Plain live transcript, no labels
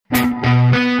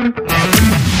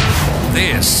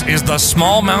This is the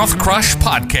Smallmouth Crush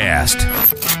podcast.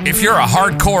 If you're a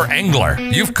hardcore angler,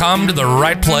 you've come to the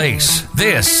right place.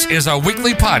 This is a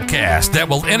weekly podcast that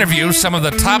will interview some of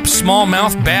the top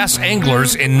smallmouth bass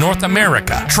anglers in North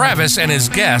America. Travis and his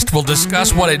guest will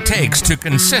discuss what it takes to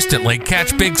consistently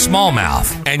catch big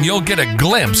smallmouth, and you'll get a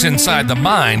glimpse inside the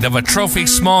mind of a trophy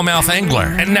smallmouth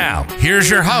angler. And now, here's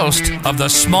your host of the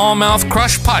Smallmouth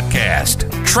Crush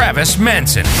podcast, Travis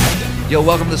Manson. Yo,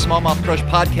 welcome to the Smallmouth Crush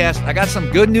podcast. I got some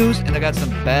good news and I got some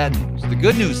bad news. The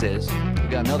good news is we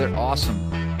got another awesome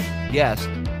guest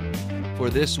for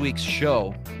this week's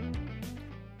show.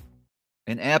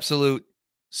 An absolute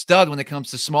stud when it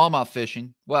comes to smallmouth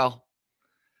fishing. Well,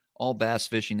 all bass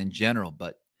fishing in general,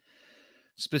 but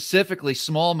specifically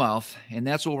smallmouth. And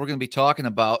that's what we're going to be talking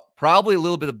about. Probably a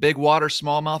little bit of big water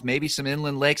smallmouth, maybe some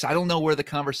inland lakes. I don't know where the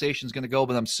conversation is going to go,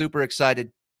 but I'm super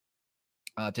excited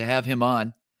to have him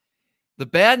on. The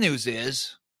bad news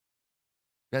is,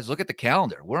 guys, look at the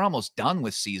calendar. We're almost done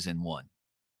with season one.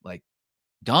 Like,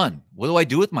 done. What do I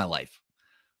do with my life?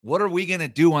 What are we going to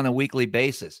do on a weekly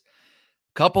basis?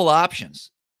 Couple options.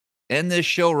 End this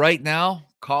show right now.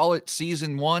 Call it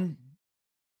season one.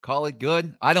 Call it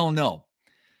good. I don't know.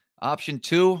 Option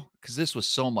two, because this was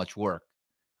so much work.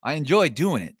 I enjoyed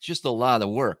doing it. Just a lot of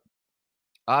work.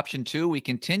 Option two, we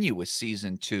continue with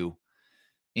season two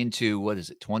into,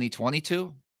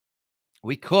 2022?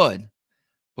 We could,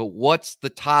 but what's the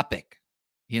topic?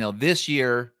 You know, this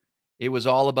year, it was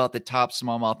all about the top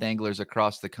smallmouth anglers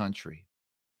across the country.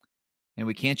 And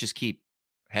we can't just keep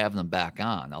having them back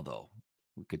on, although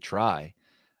we could try.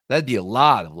 That'd be a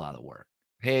lot of work.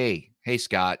 Hey,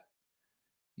 Scott,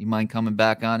 you mind coming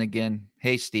back on again?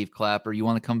 Hey, Steve Clapper, you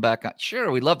want to come back on?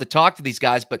 Sure, we'd love to talk to these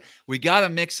guys, but we got to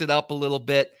mix it up a little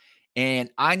bit,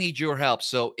 and I need your help.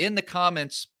 So in the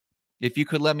comments, if you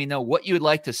could let me know what you would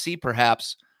like to see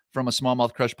perhaps from a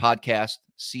Smallmouth Crush podcast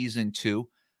season 2.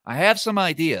 I have some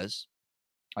ideas.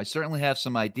 I certainly have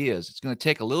some ideas. It's going to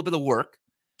take a little bit of work,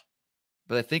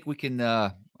 but I think we can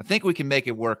make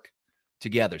it work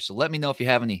together. So let me know if you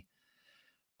have any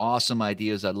awesome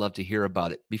ideas. I'd love to hear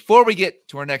about it. Before we get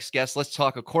to our next guest, let's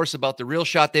talk, of course, about the Reel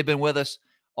Shot. They've been with us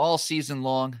all season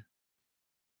long.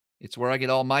 It's where I get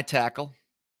all my tackle.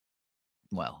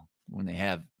 Well, when they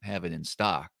have it in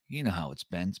stock. You know how it's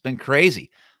been. It's been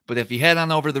crazy. But if you head on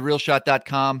over to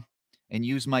thereelshot.com and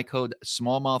use my code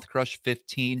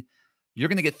SmallmouthCrush15, you're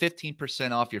going to get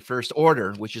 15% off your first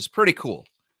order, which is pretty cool.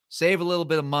 Save a little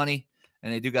bit of money,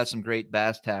 and they do got some great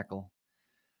bass tackle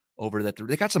over that.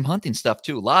 They got some hunting stuff,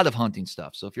 too. A lot of hunting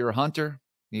stuff. So if you're a hunter,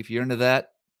 if you're into that,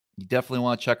 you definitely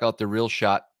want to check out the Reel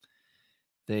Shot.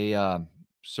 They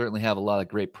certainly have a lot of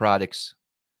great products.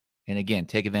 And again,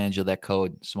 take advantage of that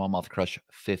code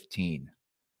SmallmouthCrush15.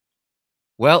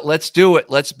 Well, let's do it.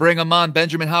 Let's bring them on.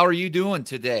 Benjamin, how are you doing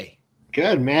today?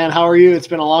 Good, man. How are you? It's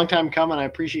been a long time coming. I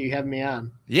appreciate you having me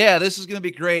on. Yeah, this is going to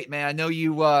be great, man. I know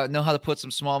you know how to put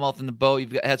some smallmouth in the boat.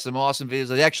 You've had some awesome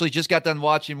videos. I actually just got done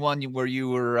watching one where you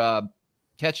were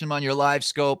catching them on your live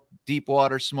scope, deep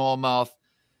water smallmouth.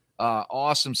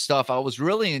 Awesome stuff. I was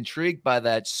really intrigued by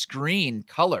that screen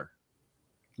color.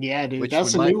 Yeah, dude,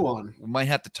 that's a new one. We might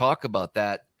have to talk about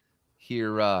that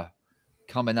here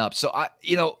coming up. So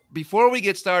before we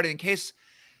get started, in case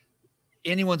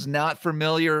anyone's not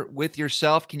familiar with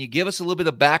yourself, can you give us a little bit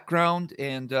of background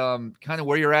and kind of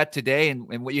where you're at today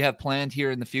and what you have planned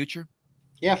here in the future?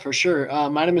 Yeah, for sure.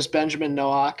 My name is Benjamin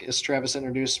Nowak, as Travis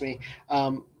introduced me.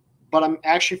 But I'm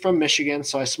actually from Michigan,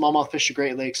 so I smallmouth fish the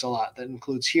Great Lakes a lot. That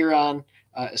includes Huron,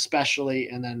 especially,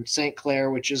 and then St.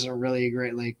 Clair, which isn't really a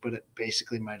Great Lake, but it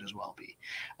basically might as well be.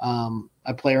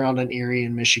 I play around in Erie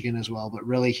and Michigan as well, but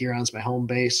really Huron's my home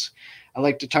base. I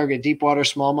like to target deep water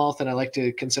smallmouth, and I like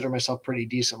to consider myself pretty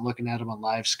decent looking at them on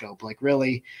live scope. Like,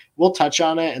 really, we'll touch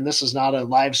on it, and this is not a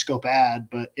live scope ad,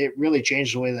 but it really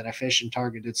changed the way that I fish and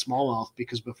targeted smallmouth,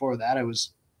 because before that I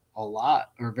was a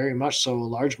lot, or very much so, a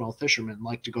largemouth fisherman,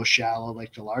 like to go shallow,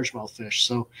 like to largemouth fish.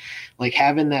 So like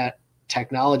having that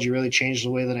technology really changed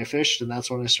the way that I fished, and that's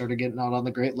when I started getting out on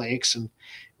the Great Lakes and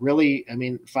really,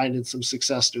 finding some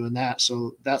success doing that.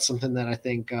 So that's something that I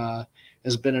think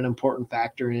has been an important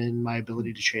factor in my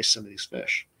ability to chase some of these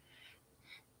fish.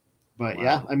 But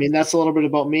wow. Yeah, that's a little bit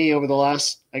about me. Over the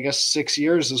last, 6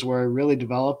 years is where I really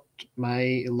developed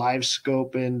my live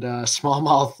scope and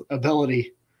smallmouth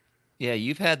ability. Yeah,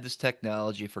 you've had this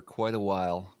technology for quite a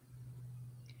while,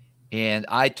 and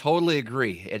I totally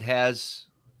agree. It's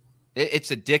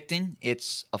addicting.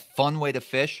 It's a fun way to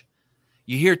fish.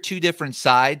 You hear two different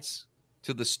sides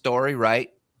to the story, right?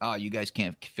 Oh, you guys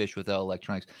can't fish without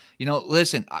electronics.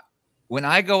 Listen, when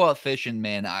I go out fishing,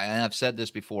 man, and I've said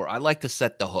this before, I like to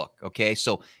set the hook. Okay.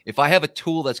 So if I have a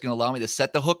tool that's going to allow me to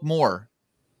set the hook more,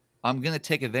 I'm going to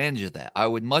take advantage of that. I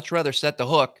would much rather set the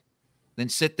hook than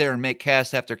sit there and make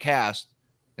cast after cast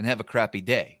and have a crappy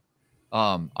day.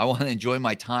 I want to enjoy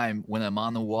my time when I'm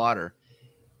on the water.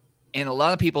 And a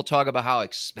lot of people talk about how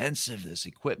expensive this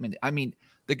equipment. I mean,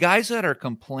 the guys that are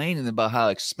complaining about how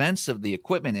expensive the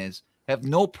equipment is have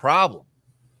no problem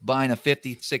buying a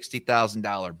 $50,000,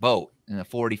 $60,000 boat and a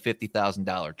 $40,000,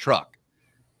 $50,000 truck.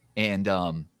 And,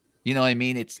 you know what I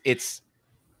mean? It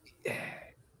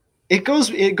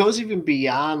goes even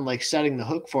beyond like setting the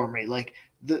hook for me. Like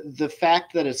the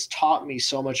fact that it's taught me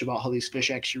so much about how these fish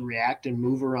actually react and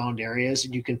move around areas,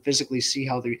 and you can physically see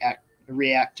how they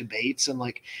react to baits. And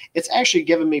like, it's actually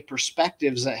given me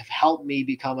perspectives that have helped me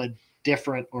become a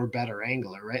different or better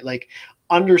angler, right? Like,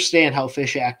 understand how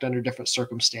fish act under different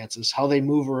circumstances, how they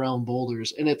move around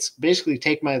boulders. And it's basically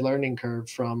take my learning curve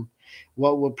from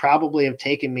what would probably have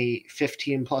taken me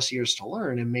 15 plus years to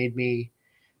learn and made me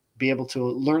be able to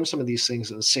learn some of these things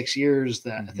in 6 years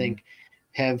that I think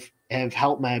have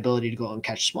helped my ability to go out and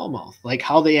catch smallmouth, like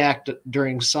how they act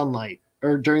during sunlight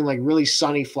or during like really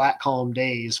sunny, flat, calm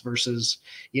days versus,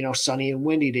 you know, sunny and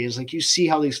windy days. Like, you see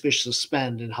how these fish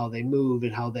suspend and how they move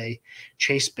and how they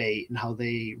chase bait and how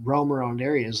they roam around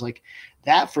areas. Like,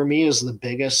 that for me is the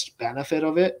biggest benefit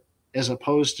of it, as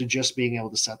opposed to just being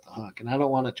able to set the hook. And I don't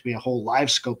want it to be a whole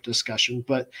live scope discussion,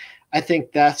 but I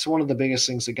think that's one of the biggest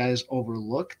things that guys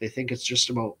overlook. They think it's just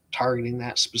about targeting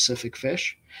that specific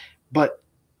fish, but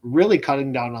really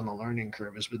cutting down on the learning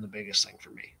curve has been the biggest thing for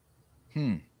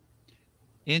me.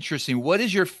 Interesting. What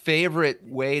is your favorite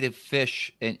way to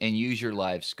fish and use your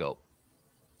live scope?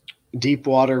 Deep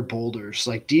water boulders,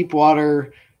 like deep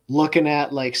water, looking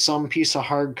at like some piece of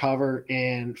hard cover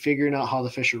and figuring out how the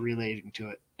fish are relating to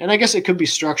it. And I guess it could be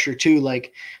structure too,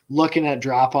 like looking at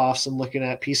drop-offs and looking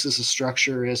at pieces of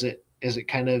structure as it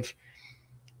kind of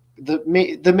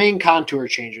the main contour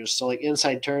changes. So like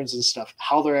inside turns and stuff,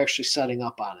 how they're actually setting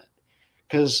up on it.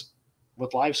 Because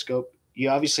with live scope, you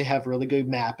obviously have really good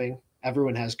mapping.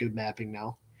 Everyone has good mapping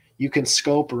now. You can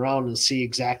scope around and see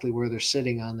exactly where they're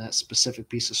sitting on that specific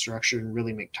piece of structure and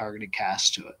really make targeted casts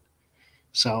to it.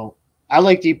 So I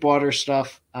like deep water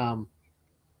stuff.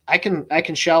 I can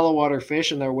shallow water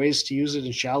fish, and there are ways to use it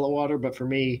in shallow water. But for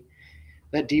me,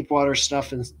 that deep water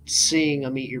stuff and seeing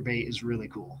them eat your bait is really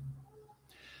cool.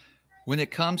 When it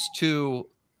comes to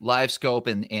live scope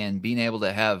and being able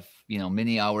to have, you know,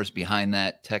 many hours behind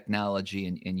that technology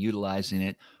and utilizing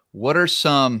it, what are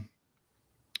some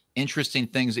interesting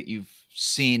things that you've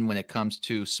seen when it comes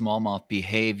to smallmouth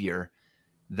behavior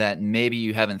that maybe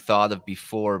you haven't thought of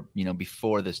before, you know,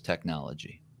 before this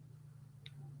technology?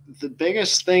 The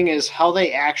biggest thing is how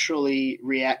they actually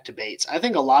react to baits. I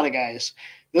think a lot of guys,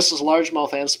 this is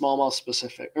largemouth and smallmouth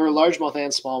specific, or largemouth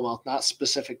and smallmouth, not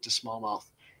specific to smallmouth.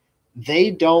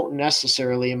 They don't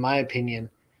necessarily, in my opinion,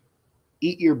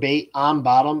 eat your bait on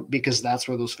bottom because that's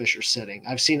where those fish are sitting.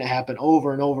 I've seen it happen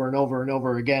over and over and over and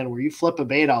over again, where you flip a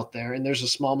bait out there and there's a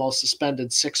smallmouth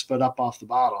suspended 6 foot up off the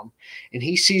bottom, and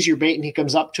he sees your bait and he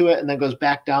comes up to it and then goes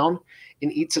back down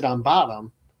and eats it on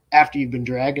bottom after you've been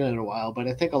dragging it a while. But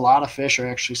I think a lot of fish are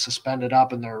actually suspended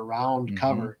up and they're around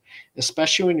cover,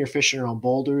 especially when you're fishing around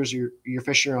boulders, you're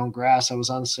fishing around grass. I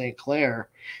was on St. Clair,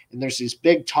 and there's these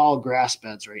big, tall grass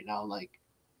beds right now, like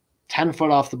 10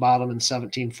 foot off the bottom and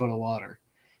 17 foot of water.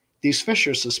 These fish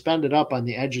are suspended up on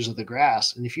the edges of the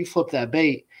grass. And if you flip that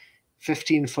bait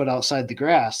 15 foot outside the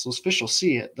grass, those fish will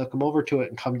see it. They'll come over to it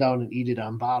and come down and eat it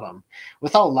on bottom.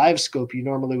 Without live scope, you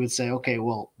normally would say, okay,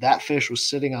 well, that fish was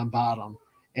sitting on bottom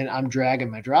and I'm dragging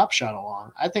my drop shot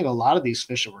along. I think a lot of these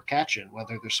fish that we're catching,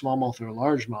 whether they're smallmouth or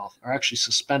largemouth, are actually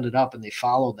suspended up and they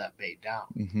follow that bait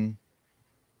down.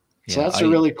 Yeah, so that's a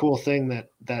really cool thing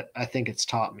that I think it's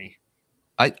taught me.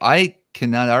 I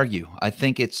cannot argue. I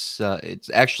think it's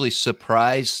actually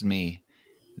surprised me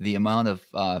the amount of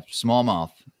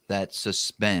smallmouth that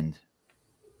suspend.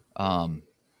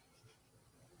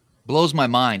 Blows my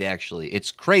mind, actually.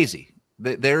 It's crazy.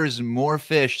 There is more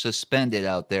fish suspended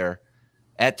out there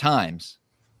at times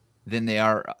than they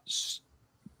are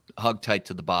hug tight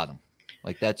to the bottom.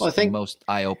 Like, that's the most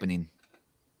eye-opening.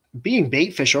 Being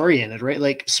bait fish oriented, right?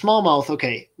 Like smallmouth,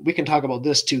 okay, we can talk about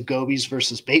this too, gobies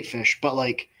versus bait fish, but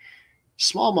like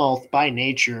smallmouth by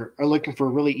nature are looking for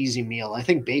a really easy meal. I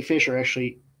think bait fish are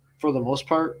actually, for the most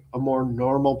part, a more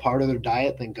normal part of their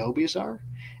diet than gobies are.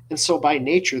 And so by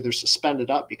nature, they're suspended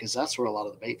up because that's where a lot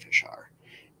of the bait fish are.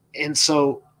 And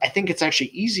so I think it's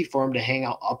actually easy for them to hang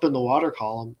out up in the water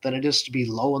column than it is to be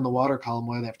low in the water column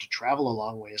where they have to travel a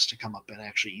long ways to come up and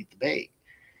actually eat the bait.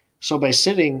 So by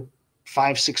sitting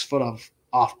 5-6 foot of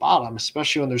off bottom,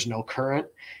 especially when there's no current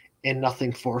and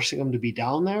nothing forcing them to be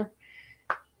down there.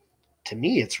 To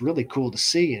me, it's really cool to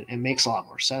see, and it makes a lot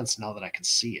more sense now that I can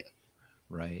see it.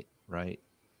 Right, right.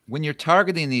 When you're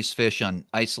targeting these fish on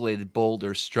isolated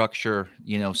boulder structure,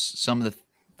 you know, some of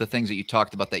the things that you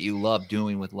talked about that you love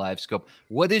doing with live scope,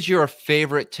 what is your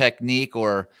favorite technique,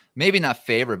 or maybe not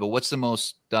favorite, but what's the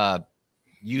most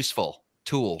useful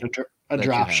tool? A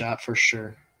drop shot for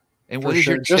sure. And what is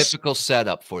your typical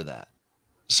setup for that?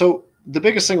 So the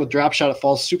biggest thing with drop shot, it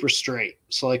falls super straight.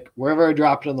 So like wherever I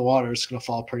drop it in the water, it's going to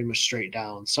fall pretty much straight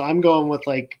down. So I'm going with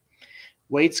like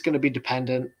weight's going to be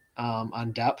dependent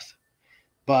on depth,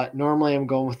 but normally I'm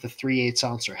going with the 3/8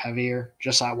 ounce or heavier.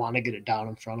 Just I want to get it down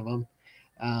in front of them.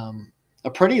 A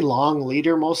pretty long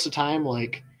leader most of the time,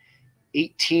 like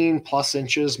 18 plus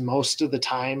inches. Most of the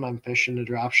time I'm fishing a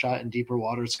drop shot in deeper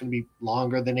water. It's going to be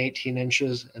longer than 18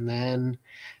 inches. And then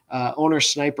owner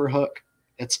sniper hook.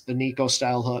 It's the Nico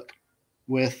style hook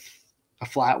with a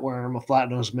flatworm, a flat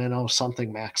nose minnow,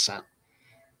 something max scent.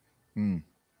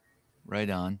 Right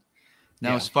on.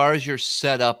 Now, as far as your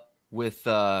setup with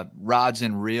rods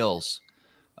and reels,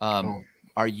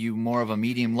 are you more of a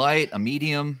medium light, a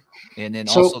medium? And then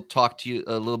also talk to you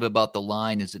a little bit about the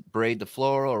line. Is it braid to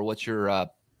floral, or what's your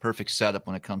perfect setup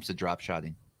when it comes to drop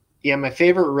shotting? Yeah, my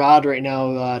favorite rod right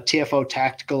now, TFO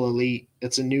Tactical Elite.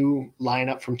 It's a new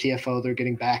lineup from TFO. They're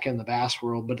getting back in the bass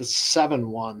world, but it's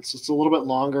 7/1. So it's a little bit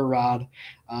longer rod,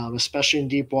 especially in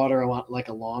deep water. I want like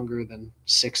a longer than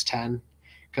 6'10"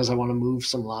 because I want to move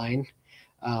some line.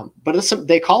 But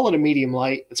they call it a medium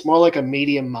light. It's more like a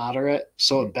medium moderate,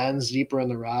 so it bends deeper in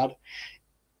the rod.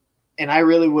 And I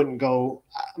really wouldn't go,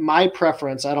 my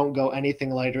preference, I don't go anything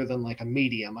lighter than like a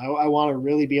medium. I want to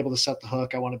really be able to set the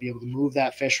hook. I want to be able to move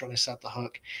that fish when I set the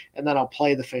hook, and then I'll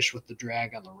play the fish with the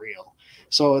drag on the reel.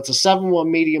 So it's a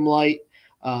 7/1 medium light,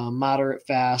 moderate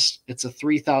fast. It's a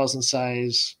 3000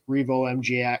 size Revo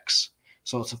MGX.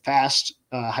 So it's a fast,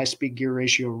 high-speed gear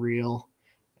ratio reel.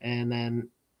 And then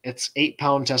it's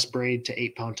 8-pound test braid to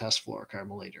 8-pound test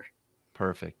fluorocarbon leader.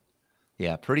 Perfect.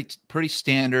 Yeah, pretty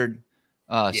standard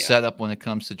setup when it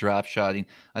comes to drop shotting.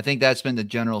 I think that's been the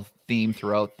general theme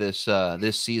throughout this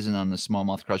this season on the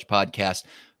Smallmouth Crush podcast.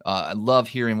 I love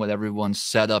hearing what everyone's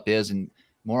setup is, and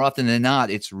more often than not,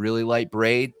 it's really light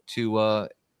braid to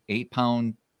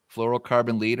 8-pound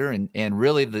fluorocarbon leader, and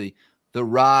really the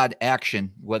rod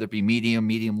action, whether it be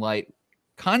medium light,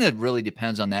 kind of really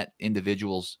depends on that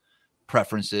individual's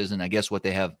preferences, and I guess what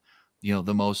they have, you know,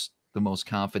 the most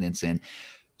confidence in.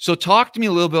 So talk to me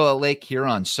a little bit about Lake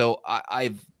Huron. So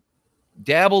I've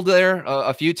dabbled there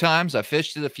a few times. I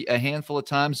fished it a handful of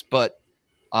times, but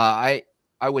I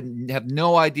would have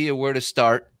no idea where to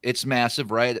start. It's massive,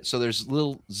 right? So there's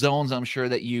little zones, I'm sure,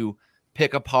 that you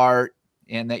pick apart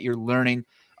and that you're learning.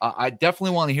 I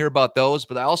definitely want to hear about those,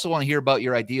 but I also want to hear about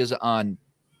your ideas on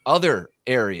other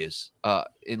areas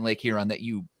in Lake Huron that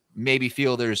you maybe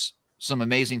feel there's some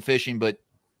amazing fishing, but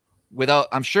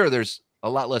I'm sure there's a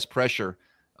lot less pressure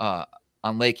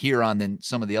on Lake Huron than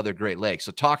some of the other Great Lakes.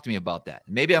 So talk to me about that.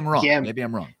 Maybe I'm wrong. Maybe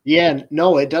I'm wrong. Yeah,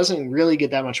 no, it doesn't really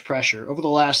get that much pressure. Over the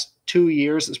last 2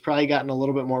 years, it's probably gotten a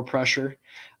little bit more pressure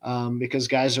because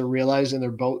guys are realizing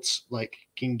their boats like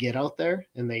can get out there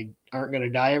and they aren't going to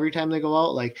die every time they go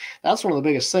out. Like that's one of the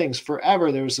biggest things.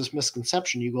 Forever, there was this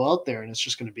misconception. You go out there and it's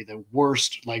just going to be the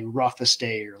worst, like roughest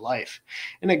day of your life.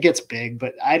 And it gets big,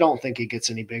 but I don't think it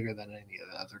gets any bigger than any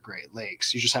of the other Great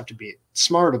Lakes. You just have to be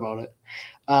smart about it.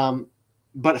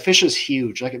 But fish is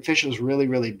huge. Like it fishes really,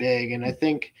 really big. And I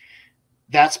think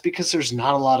that's because there's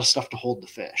not a lot of stuff to hold the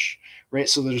fish, right?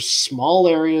 So there's small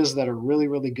areas that are really,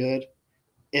 really good.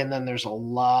 And then there's a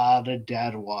lot of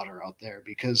dead water out there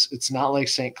because it's not like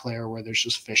St. Clair where there's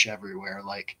just fish everywhere.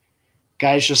 Like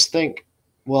guys just think,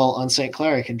 well, on St.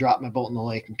 Clair, I can drop my boat in the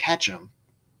lake and catch them.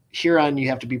 Huron, you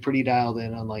have to be pretty dialed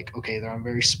in on like, okay, they're on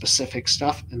very specific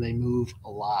stuff and they move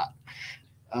a lot.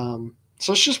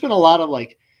 So it's just been a lot of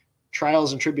like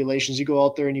trials and tribulations. You go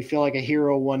out there and you feel like a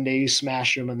hero one day, you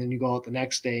smash them, and then you go out the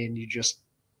next day and you just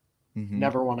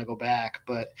never want to go back.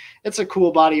 But it's a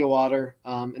cool body of water,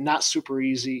 and not super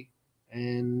easy,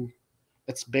 and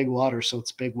it's big water, so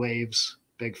it's big waves,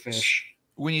 big fish.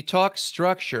 When you talk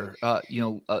structure, you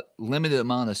know, a limited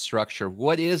amount of structure,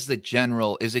 what is the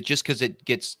general? Is it just because it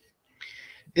gets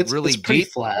really pretty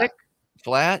deep, flat?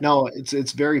 Flat? No,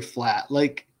 it's very flat.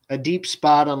 Like a deep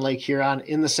spot on Lake Huron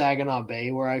in the Saginaw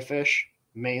Bay where I fish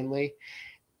mainly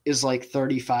is like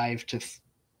 35 to,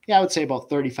 I would say about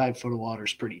 35 foot of water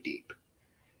is pretty deep.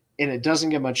 And it doesn't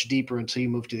get much deeper until you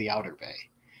move to the outer bay.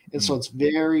 And so it's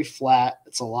very flat.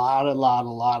 It's a lot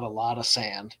of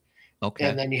sand. Okay.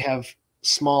 And then you have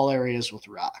small areas with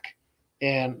rock.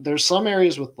 And there's some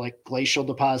areas with like glacial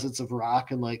deposits of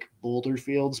rock and like boulder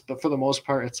fields, but for the most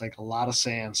part, it's like a lot of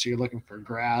sand. So you're looking for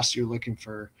grass, you're looking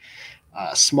for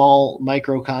small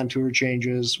micro contour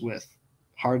changes with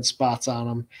hard spots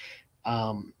on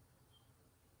them.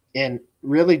 And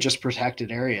really just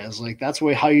protected areas. Like that's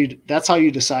how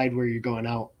you decide where you're going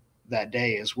out that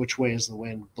day, is which way is the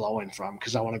wind blowing from.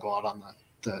 Cause I want to go out on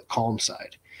the calm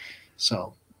side.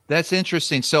 So that's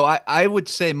interesting. So I would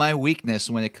say my weakness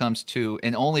when it comes to,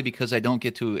 and only because I don't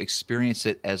get to experience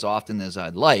it as often as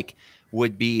I'd like,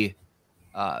 would be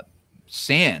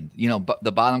sand. You know,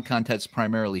 the bottom content's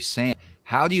primarily sand.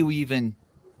 How do you even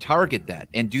target that?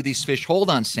 And do these fish hold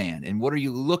on sand? And what are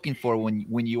you looking for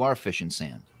when you are fishing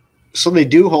sand? So they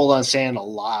do hold on sand a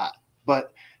lot,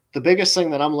 but the biggest thing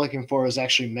that I'm looking for is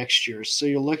actually mixtures. So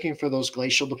you're looking for those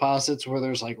glacial deposits where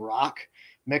there's like rock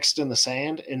mixed in the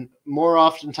sand, and more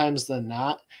oftentimes than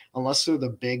not, unless they're the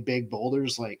big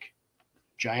boulders, like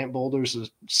giant boulders the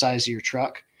size of your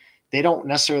truck, they don't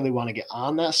necessarily want to get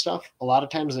on that stuff. A lot of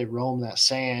times they roam that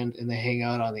sand and they hang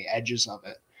out on the edges of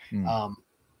it.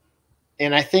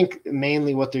 And I think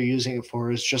mainly what they're using it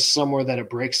for is just somewhere that it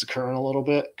breaks the current a little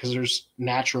bit, because there's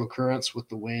natural currents with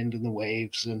the wind and the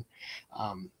waves. And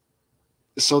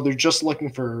so they're just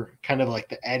looking for kind of like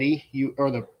the eddy,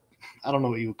 I don't know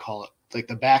what you would call it, like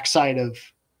the backside of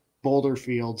boulder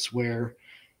fields where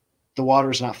the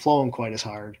water's not flowing quite as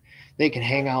hard. They can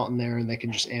hang out in there and they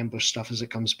can just ambush stuff as it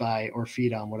comes by, or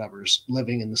feed on whatever's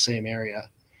living in the same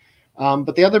area.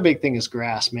 But the other big thing is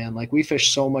grass, man. Like we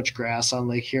fish so much grass on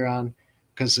Lake Huron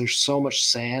because there's so much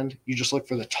sand. You just look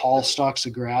for the tall stalks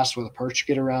of grass where the perch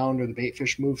get around or the bait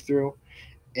fish move through.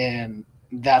 And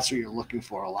that's what you're looking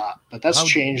for a lot. But that's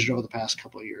changed over the past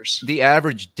couple of years. The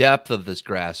average depth of this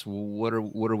grass, what are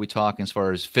we talking as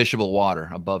far as fishable water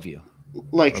above you?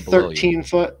 Like 13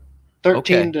 foot,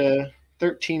 13 to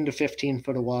 15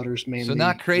 foot of water is mainly. So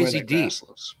not crazy deep.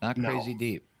 Not no. crazy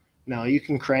deep. No, you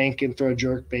can crank and throw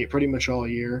jerk bait pretty much all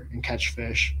year and catch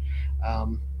fish.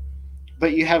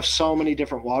 But you have so many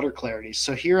different water clarities.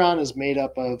 So Huron is made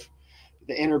up of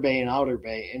the inner bay and outer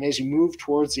bay. And as you move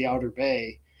towards the outer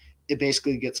bay, it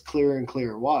basically gets clearer and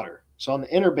clearer water. So on the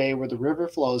inner bay where the river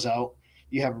flows out,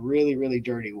 you have really, really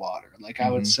dirty water. Like I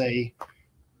would say,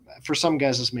 for some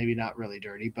guys, it's maybe not really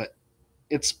dirty, but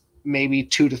it's maybe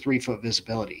 2 to 3 foot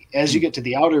visibility. As you get to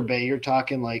the outer bay, you're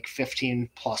talking like 15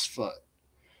 plus foot.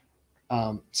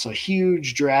 So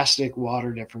huge, drastic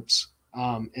water difference.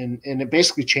 And it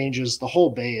basically changes. The whole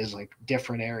bay is like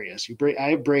different areas.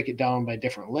 I break it down by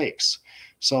different lakes.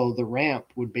 So the ramp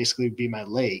would basically be my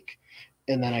lake.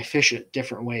 And then I fish it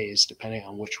different ways depending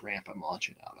on which ramp I'm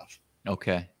launching out of.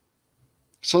 Okay.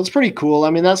 So it's pretty cool. I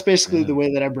mean, that's basically the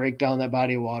way that I break down that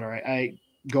body of water. I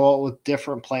go out with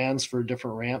different plans for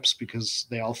different ramps because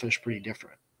they all fish pretty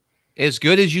different. As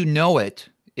good as you know it,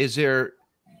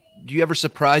 do you ever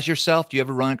surprise yourself? Do you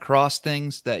ever run across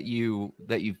things that you've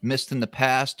missed in the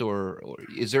past, or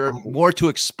is there more to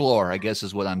explore, I guess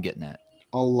is what I'm getting at?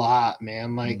 A lot,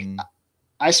 man. Like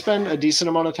I spend a decent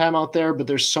amount of time out there, but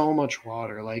there's so much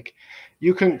water. Like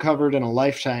you couldn't cover it in a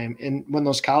lifetime. And when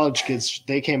those college kids,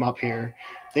 they came up here,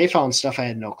 they found stuff I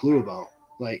had no clue about.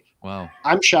 Like, wow,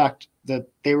 I'm shocked that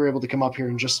they were able to come up here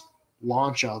and just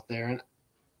launch out there and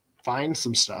find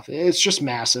some stuff. It's just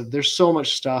massive. There's so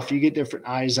much stuff. You get different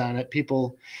eyes on it.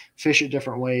 People fish it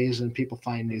different ways and people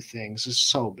find new things. It's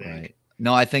so big. Right.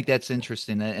 No, I think that's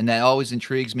interesting. And that always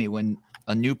intrigues me when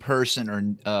a new person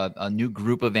or a new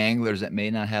group of anglers that may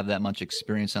not have that much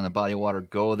experience on the body of water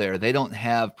go there. They don't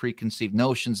have preconceived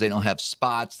notions. They don't have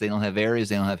spots. They don't have areas.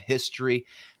 They don't have history.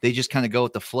 They just kind of go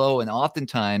with the flow. And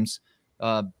oftentimes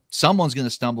someone's going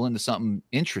to stumble into something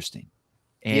interesting.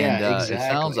 And exactly. It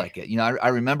sounds like it. You know, I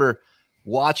remember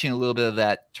watching a little bit of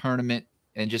that tournament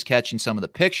and just catching some of the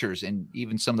pictures and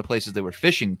even some of the places they were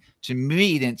fishing. To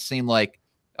me, it didn't seem like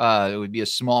it would be a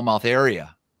smallmouth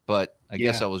area, but I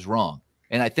guess I was wrong.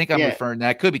 And I think I'm referring, and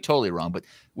I could be totally wrong, but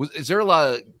is there a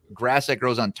lot of grass that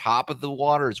grows on top of the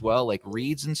water as well, like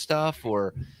reeds and stuff,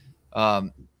 or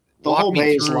the whole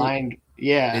bay is lined?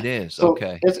 Yeah, it is. So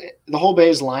okay. The whole bay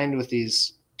is lined with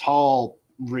these tall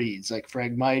reeds, like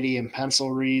Phragmite and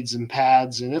pencil reeds and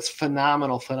pads, and it's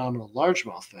phenomenal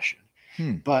largemouth fishing.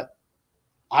 But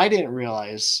I didn't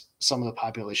realize some of the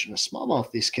population of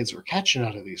smallmouth these kids were catching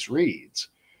out of these reeds,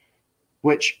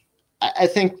 which I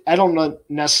think, I don't know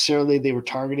necessarily they were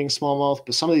targeting smallmouth,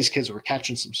 but some of these kids were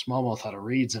catching some smallmouth out of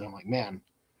reeds. And I'm like, man,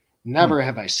 never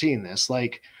have I seen this.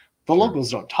 Like the locals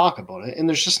don't talk about it. And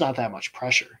there's just not that much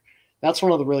pressure. That's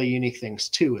one of the really unique things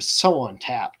too, is so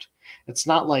untapped. It's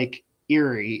not like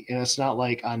Erie and it's not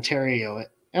like Ontario.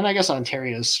 And I guess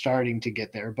Ontario is starting to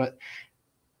get there, but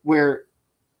where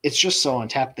it's just so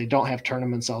untapped. They don't have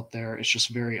tournaments out there. It's just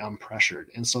very unpressured.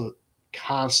 And so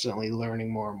constantly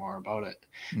learning more and more about it.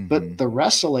 But the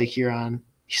rest of Lake Huron,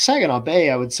 Saginaw Bay,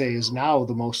 I would say, is now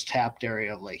the most tapped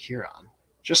area of Lake Huron,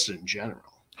 just in general.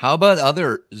 How about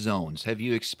other zones? Have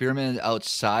you experimented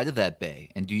outside of that bay?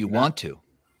 And do you want to?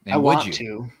 And I want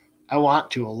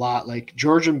to a lot. Like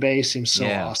Georgian Bay seems so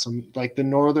awesome. Like the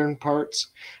northern parts,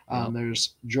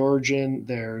 there's Georgian,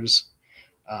 there's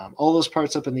all those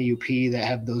parts up in the UP that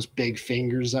have those big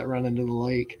fingers that run into the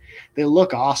lake. They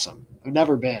look awesome. I've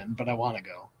never been, but I want to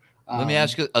go. Let me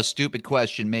ask you a stupid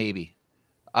question, maybe.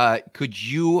 Could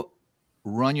you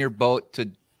run your boat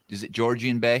to, is it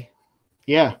Georgian Bay?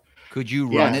 Yeah. Could you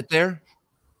run it there?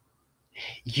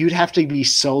 You'd have to be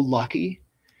so lucky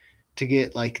to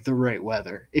get like the right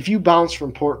weather. If you bounce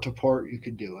from port to port, you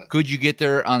could do it. Could you get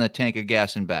there on a tank of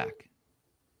gas and back?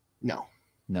 No.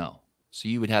 So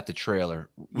you would have to trailer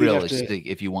realistic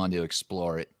if you wanted to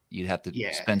explore it. You'd have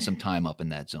to spend some time up in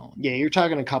that zone. Yeah, you're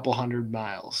talking a couple 100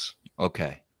 miles.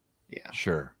 Okay. Yeah.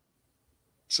 Sure.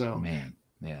 So man,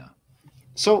 yeah.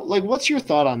 So like, what's your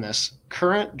thought on this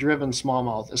current driven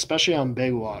smallmouth, especially on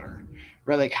big water,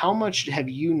 right? Like, how much have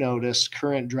you noticed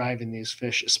current driving these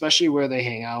fish, especially where they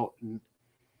hang out? And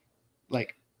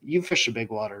like, you fish the big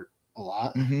water a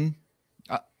lot.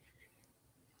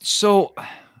 So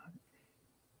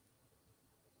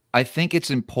I think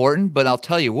it's important, but I'll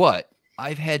tell you what,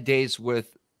 I've had days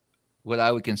with what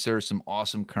I would consider some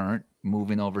awesome current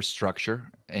moving over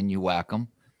structure, and you whack them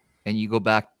and you go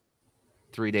back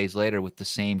 3 days later with the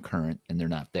same current and they're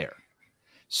not there.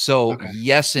 So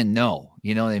yes and no,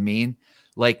 you know what I mean?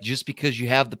 Like, just because you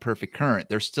have the perfect current,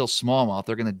 they're still smallmouth.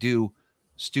 They're going to do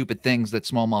stupid things that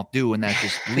smallmouth do, and that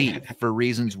just leave for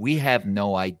reasons we have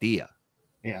no idea.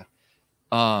 Yeah.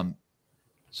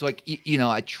 So like, you know,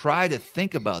 I try to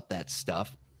think about that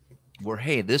stuff where,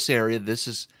 hey, this area, this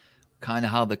is kind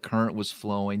of how the current was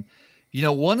flowing. You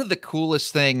know, one of the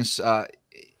coolest things,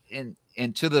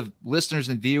 and to the listeners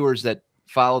and viewers that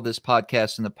follow this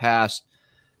podcast in the past,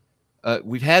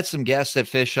 we've had some guests that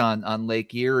fish on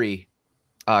Lake Erie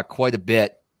quite a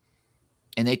bit,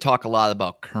 and they talk a lot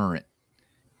about current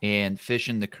and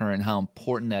fishing the current, how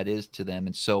important that is to them.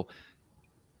 And so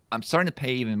I'm starting to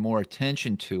pay even more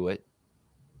attention to it.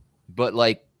 But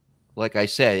like I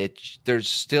said, there's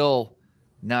still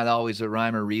not always a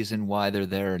rhyme or reason why they're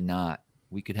there or not.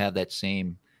 We could have that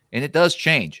same, and it does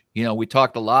change. You know, we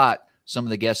talked a lot, some of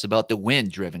the guests, about the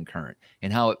wind-driven current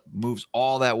and how it moves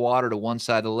all that water to one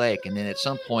side of the lake. And then at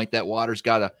some point, that water's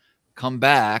got to come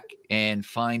back and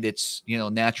find its, you know,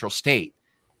 natural state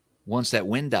once that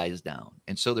wind dies down.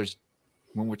 And so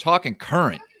when we're talking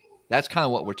current, that's kind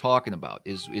of what we're talking about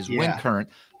is wind current.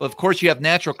 But of course, you have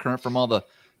natural current from all the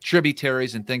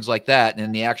tributaries and things like that,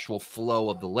 and the actual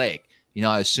flow of the lake. You know,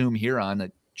 I assume Huron,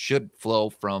 it should flow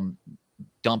from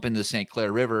dump into the St.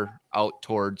 Clair River out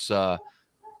towards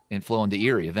and flow into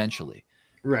Erie eventually.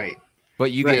 Right.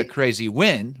 But you get a crazy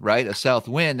wind, right? A south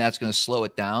wind, that's going to slow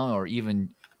it down or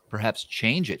even perhaps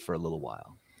change it for a little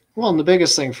while. Well, and the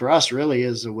biggest thing for us really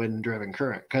is the wind-driven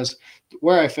current, because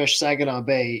where I fish Saginaw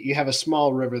Bay, you have a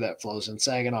small river that flows in,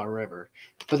 Saginaw River,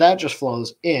 but that just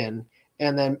flows in,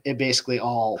 and then it basically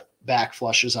all back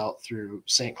flushes out through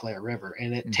St. Clair River,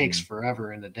 and it takes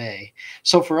forever in a day.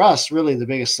 So for us, really the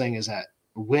biggest thing is that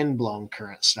wind-blown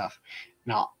current stuff.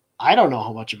 Now, I don't know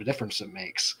how much of a difference it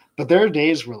makes, but there are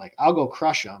days where like I'll go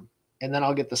crush them, and then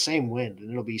I'll get the same wind,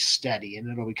 and it'll be steady, and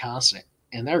it'll be constant,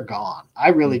 and they're gone. I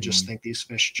really just think these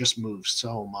fish just move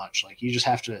so much. Like, you just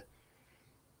have to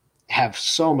have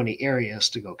so many areas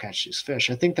to go catch these fish.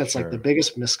 I think that's like the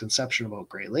biggest misconception about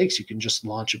Great Lakes. You can just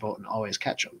launch a boat and always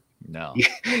catch them. No,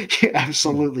 you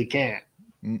absolutely can't.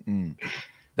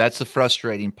 That's the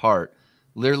frustrating part.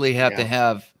 Literally have to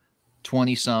have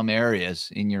 20 some areas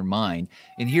in your mind.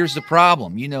 And here's the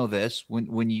problem. You know this,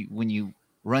 when you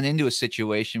run into a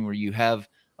situation where you have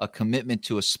a commitment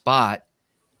to a spot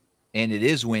and it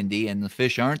is windy and the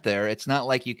fish aren't there, it's not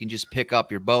like you can just pick up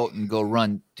your boat and go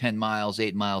run 10 miles,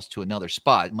 8 miles to another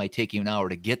spot. It might take you an hour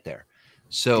to get there.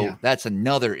 So that's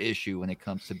another issue when it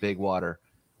comes to big water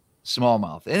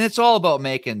smallmouth. And it's all about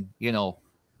making, you know,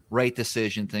 right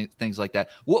decision, things like that.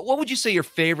 What would you say your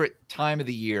favorite time of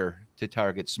the year to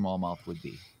target smallmouth would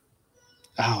be?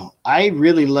 Oh, I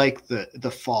really like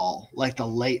the fall, like the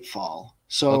late fall.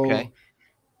 So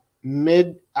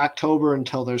mid-October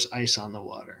until there's ice on the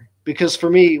water. Because for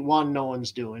me, one, no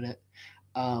one's doing it.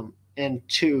 And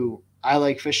two, I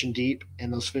like fishing deep,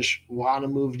 and those fish want to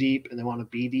move deep and they want to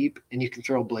be deep, and you can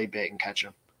throw a blade bait and catch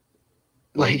them.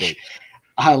 Like,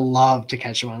 I love to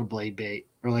catch them on a blade bait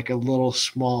or like a little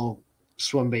small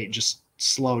swim bait, just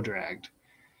slow dragged.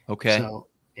 Okay. So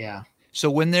Yeah. So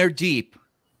when they're deep,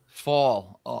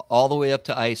 fall, all the way up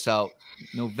to ice out,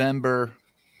 November,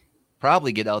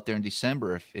 probably get out there in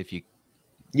December if you,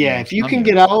 Yeah, know, if you some can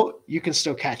get years. out, you can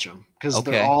still catch them because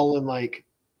they're Okay. all in like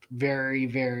very,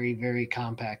 very, very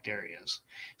compact areas.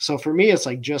 So for me, it's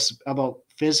like just about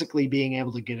physically being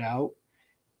able to get out.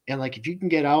 And like if you can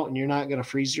get out and you're not going to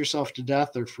freeze yourself to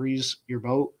death or freeze your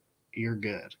boat, you're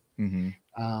good. Mm-hmm.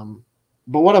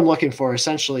 But what I'm looking for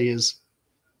essentially is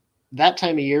that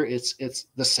time of year. It's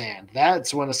the sand.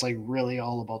 That's when it's like really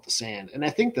all about the sand. And I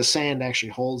think the sand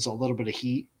actually holds a little bit of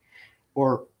heat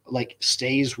or like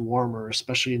stays warmer,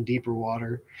 especially in deeper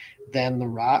water, than the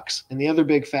rocks. And the other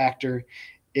big factor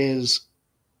is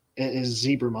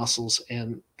zebra mussels.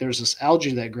 And there's this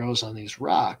algae that grows on these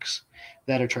rocks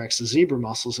that attracts the zebra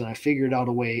mussels. And I figured out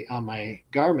a way on my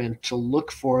Garmin to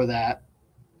look for that.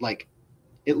 Like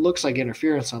it looks like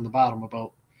interference on the bottom,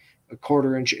 about a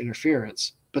 1/4 inch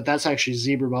interference, but that's actually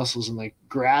zebra mussels and like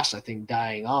grass, I think,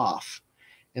 dying off.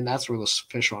 And that's where those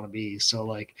fish want to be. So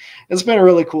like it's been a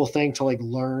really cool thing to like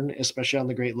learn, especially on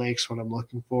the Great Lakes, what I'm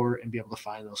looking for and be able to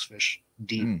find those fish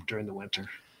deep during the winter.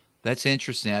 That's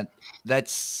interesting.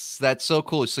 That's so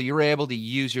cool. So you're able to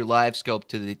use your live scope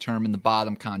to determine the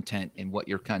bottom content and what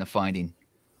you're kind of finding.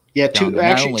 Yeah,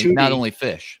 actually 2D. Not only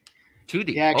fish.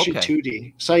 2D. Yeah, actually okay.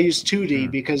 2D. So I use 2D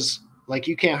because like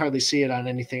you can't hardly see it on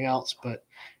anything else, but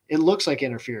it looks like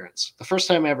interference. The first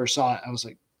time I ever saw it, I was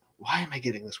like, why am I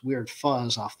getting this weird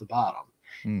fuzz off the bottom?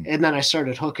 And then I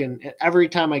started hooking. Every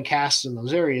time I cast in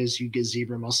those areas, you get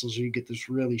zebra mussels or you get this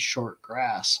really short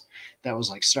grass that was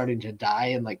like starting to die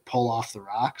and like pull off the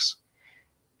rocks.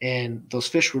 And those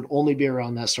fish would only be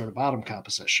around that sort of bottom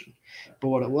composition. But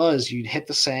what it was, you'd hit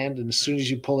the sand, and as soon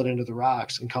as you pull it into the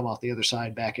rocks and come out the other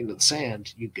side back into the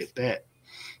sand, you'd get bit.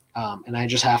 And I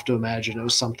just have to imagine it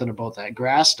was something about that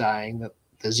grass dying, that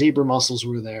the zebra mussels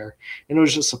were there, and it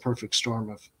was just a perfect storm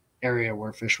of area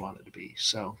where fish wanted to be.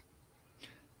 So,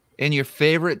 and your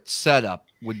favorite setup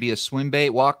would be a swim bait.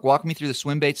 Walk me through the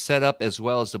swim bait setup as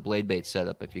well as the blade bait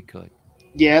setup, if you could.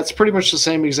 Yeah, it's pretty much the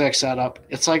same exact setup.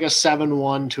 It's like a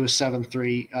 7.1 to a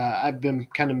 7.3. I've been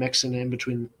kind of mixing in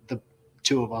between the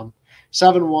two of them.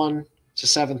 7.1 to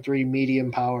 7.3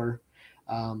 medium power,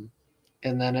 and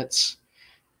then it's.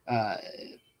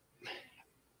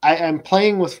 I'm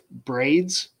playing with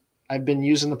braids. I've been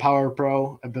using the Power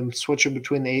Pro. I've been switching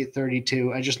between the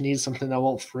 832. I just need something that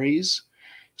won't freeze.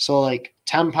 So like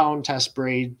 10-pound test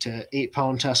braid to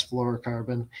 8-pound test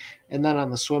fluorocarbon. And then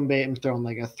on the swim bait, I'm throwing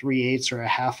like a 3/8 or a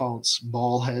 1/2 ounce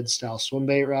ball head style swim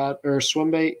bait rod or swim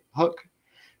bait hook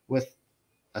with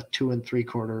a 2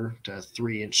 3/4 to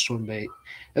 3 inch swim bait.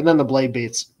 And then the blade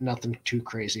bait's nothing too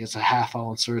crazy. It's a 1/2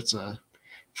 ounce or it's a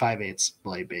 5/8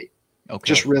 blade bait. Okay.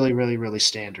 Just really, really, really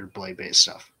standard blade bait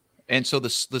stuff. And so the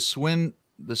swim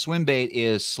bait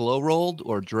is slow rolled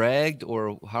or dragged,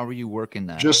 or how are you working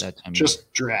that? Just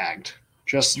dragged.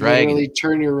 Just literally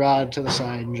turn your rod to the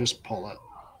side and just pull it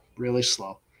really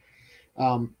slow.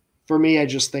 For me, I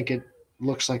just think it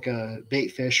looks like a bait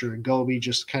fish or a goby,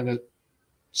 just kind of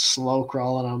slow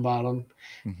crawling on bottom,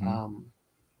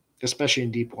 especially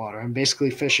in deep water. I'm basically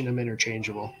fishing them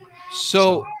interchangeable.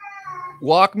 So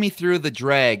walk me through the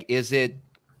drag.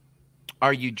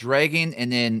 Are you dragging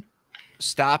and then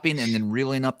stopping and then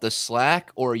reeling up the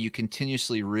slack, or are you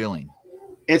continuously reeling?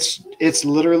 It's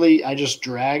literally, I just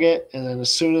drag it, and then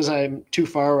as soon as I'm too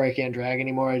far where I can't drag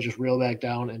anymore, I just reel back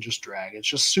down and just drag. It's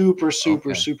just super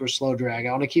slow drag.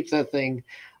 I want to keep that thing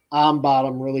on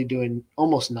bottom, really doing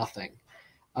almost nothing.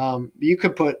 You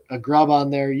could put a grub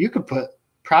on there. You could put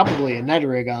probably a Ned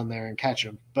rig on there and catch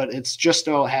them, but it's just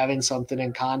about having something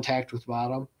in contact with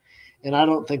bottom. And I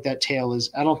don't think that tail is,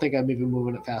 I don't think I'm even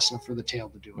moving it fast enough for the tail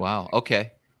to do it. Wow.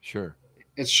 Okay. Sure.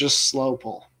 It's just slow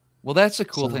pull. Well, that's the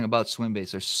cool thing about swim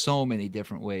baits. There's so many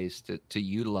different ways to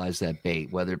utilize that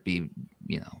bait, whether it be,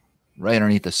 right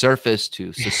underneath the surface,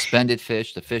 to suspended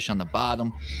fish, to fish on the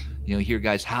bottom. You hear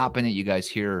guys hopping it. You guys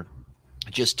hear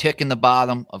just ticking the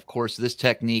bottom. Of course, this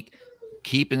technique,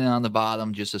 keeping it on the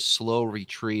bottom, just a slow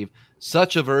retrieve.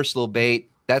 Such a versatile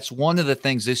bait. That's one of the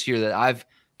things this year that I've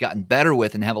gotten better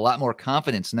with and have a lot more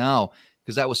confidence now,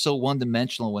 because that was so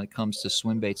one-dimensional when it comes to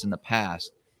swim baits in the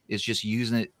past, is just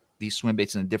using these swim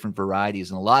baits in different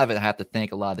varieties. And a lot of it, I have to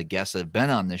thank a lot of the guests that have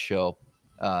been on this show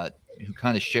who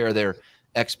kind of share their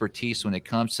expertise when it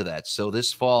comes to that. So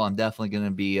this fall, I'm definitely going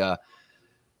to be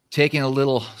taking a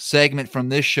little segment from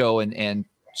this show and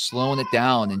slowing it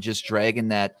down and just dragging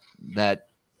that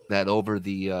over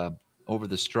the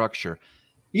structure.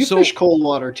 You fish cold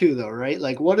water too, though, right?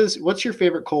 Like, what's your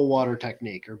favorite cold water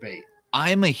technique or bait?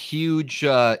 I'm a huge,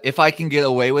 if I can get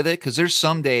away with it, because there's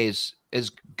some days as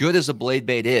good as a blade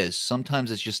bait is,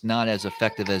 sometimes it's just not as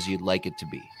effective as you'd like it to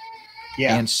be.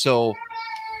 Yeah. And so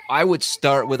I would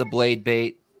start with a blade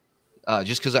bait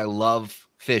just because I love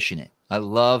fishing it. I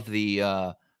love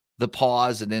the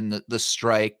pause and then the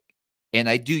strike. And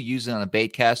I do use it on a bait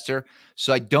caster.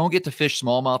 So I don't get to fish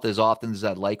smallmouth as often as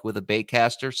I'd like with a bait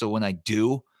caster. So when I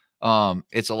do,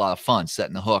 it's a lot of fun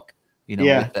setting the hook,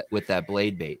 with that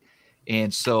blade bait.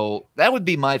 And so that would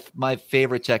be my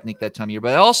favorite technique that time of year.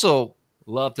 But I also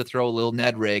love to throw a little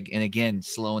Ned rig, and again,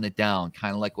 slowing it down,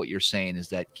 kind of like what you're saying, is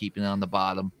that keeping it on the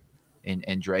bottom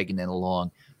and dragging it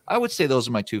along. I would say those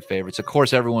are my two favorites. Of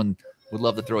course, everyone would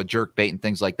love to throw a jerk bait and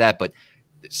things like that, but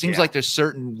it seems like there's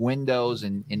certain windows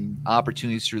and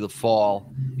opportunities through the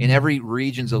fall, and every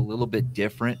region's a little bit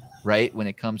different, right? When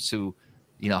it comes to,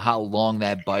 how long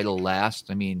that bite will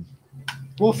last. I mean,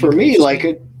 well, for me, like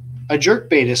a jerk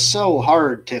bait is so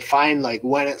hard to find, like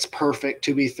when it's perfect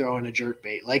to be throwing a jerk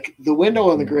bait. Like the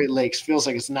window in the Great Lakes feels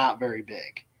like it's not very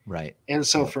big. Right. And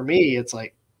so for me, it's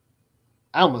like,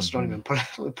 I almost don't even put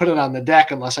it on the deck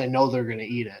unless I know they're going to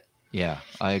eat it. Yeah,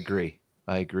 I agree.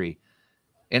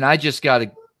 And I just got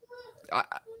to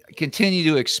continue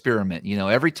to experiment.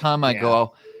 Every time I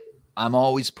go, I'm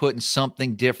always putting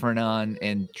something different on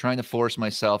and trying to force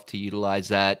myself to utilize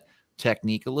that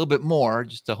technique a little bit more,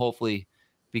 just to hopefully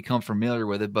become familiar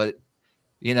with it. But,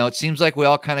 it seems like we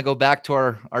all kind of go back to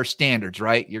our standards,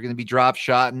 right? You're going to be drop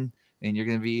shotting, and you're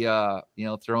going to be,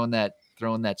 throwing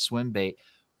that swim bait.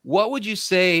 What would you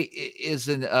say is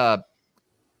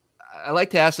I like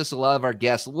to ask this a lot of our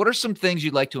guests. What are some things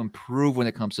you'd like to improve when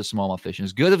it comes to smallmouth fishing?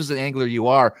 As good as an angler you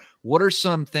are, what are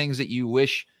some things that you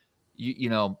wish you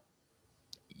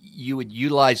would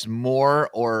utilize more,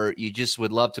 or you just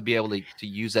would love to be able to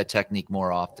use that technique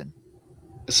more often?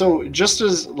 So just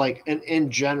as like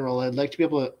in general, I'd like to be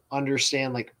able to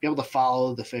understand, like be able to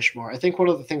follow the fish more. I think one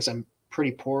of the things I'm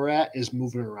pretty poor at is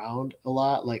moving around a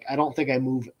lot. Like I don't think I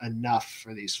move enough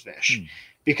for these fish.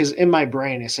 Because in my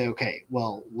brain, I say, okay,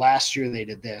 well, last year they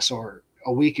did this, or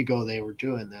a week ago they were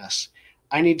doing this.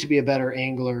 I need to be a better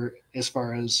angler as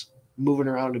far as moving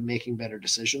around and making better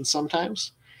decisions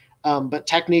sometimes. But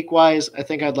technique-wise, I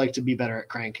think I'd like to be better at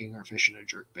cranking or fishing a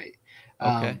jerkbait.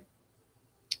 Okay.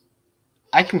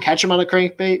 I can catch them on a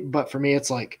crankbait, but for me,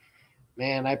 it's like,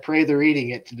 man, I pray they're eating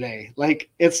it today. Like,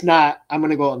 it's not, I'm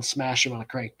going to go out and smash them on a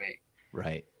crankbait.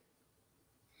 Right.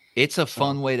 It's a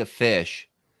fun way to fish.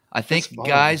 I think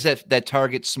guys that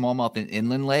target smallmouth in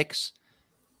inland lakes,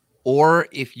 or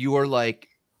if you are like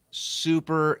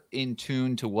super in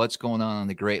tune to what's going on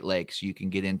the Great Lakes, you can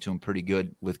get into them pretty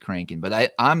good with cranking.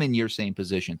 But I'm in your same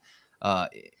position.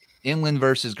 Inland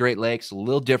versus Great Lakes, a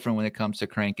little different when it comes to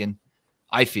cranking,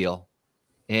 I feel.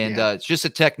 And it's just a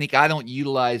technique I don't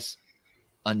utilize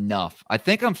enough. I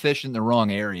think I'm fishing the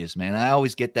wrong areas, man. I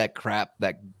always get that crap,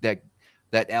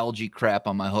 that algae crap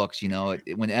on my hooks.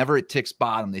 Whenever it ticks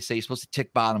bottom, they say you're supposed to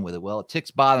tick bottom with it. Well, it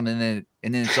ticks bottom and then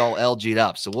it's all algaed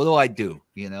up. So what do?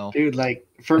 Dude, like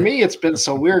for me, it's been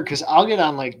so weird because I'll get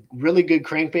on like really good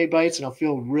crankbait bites and I'll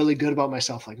feel really good about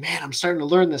myself. Like, man, I'm starting to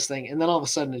learn this thing. And then all of a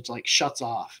sudden it's like shuts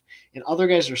off and other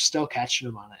guys are still catching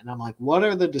them on it. And I'm like, what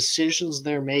are the decisions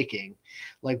they're making?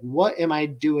 Like, what am I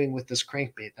doing with this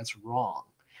crankbait that's wrong?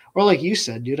 Or like you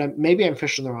said, dude, maybe I'm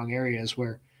fishing the wrong areas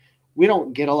where we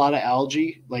don't get a lot of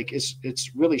algae. Like it's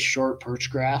really short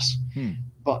perch grass,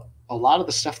 but a lot of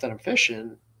the stuff that I'm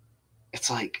fishing, it's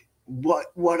like,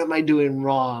 what am I doing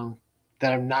wrong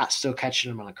that I'm not still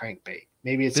catching them on a crankbait?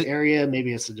 Maybe it's area,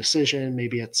 maybe it's a decision,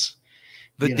 maybe it's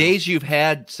the days you've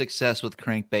had success with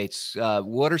crankbaits.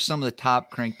 What are some of the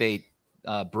top crankbait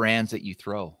brands that you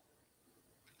throw?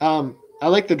 I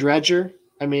like the dredger.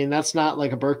 I mean, that's not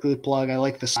like a Berkeley plug. I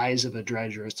like the size of a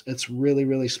dredger. It's really,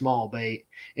 really small bait,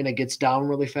 and it gets down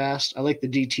really fast. I like the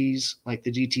DTs. Like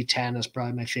the DT10 is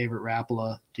probably my favorite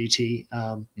Rapala DT.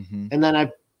 And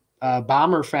then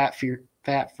Bomber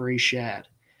fat-free shad,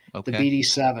 the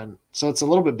BD7. So it's a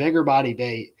little bit bigger body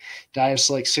bait, dives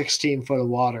like 16 foot of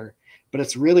water, but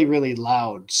it's really, really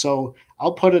loud. So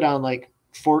I'll put it on like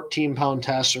 14-pound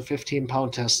test or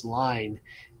 15-pound test line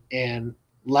and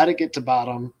let it get to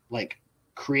bottom, like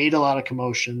create a lot of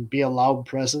commotion, be a loud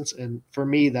presence. And for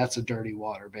me, that's a dirty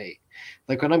water bait.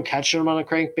 Like when I'm catching them on a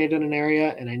crankbait in an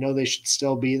area and I know they should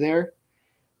still be there,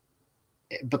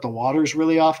 but the water's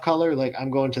really off color, like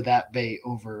I'm going to that bait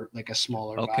over like a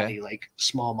smaller body, like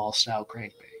smallmouth style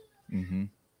crankbait. And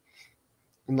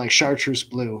like chartreuse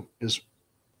blue is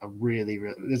a really,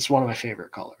 really, it's one of my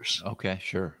favorite colors. Okay,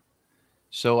 sure.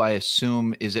 So I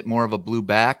assume, is it more of a blue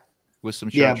back with some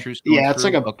chartreuse? It's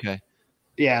like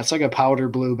it's like a powder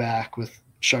blue back with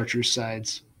chartreuse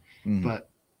sides. But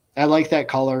I like that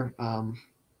color.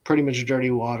 pretty much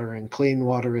dirty water, and clean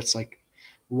water, it's like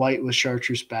white with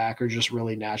chartreuse back or just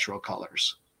really natural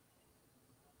colors.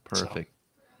 Perfect.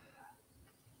 So.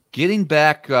 Getting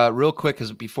back real quick,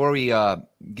 because before we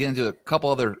get into a couple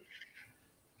other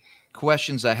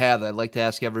questions I have that I'd like to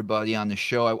ask everybody on the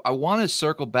show, I want to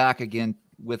circle back again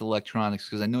with electronics,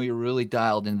 because I know you're really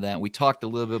dialed into that. We talked a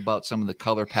little bit about some of the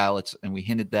color palettes, and we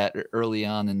hinted that early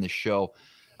on in the show.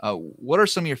 What are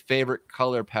some of your favorite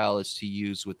color palettes to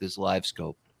use with this live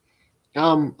scope?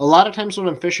 A lot of times when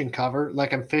I'm fishing cover,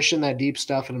 like I'm fishing that deep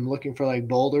stuff and I'm looking for like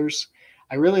boulders,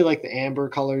 I really like the amber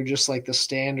color, just like the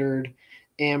standard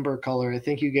amber color. I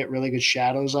think you get really good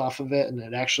shadows off of it, and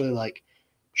it actually like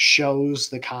shows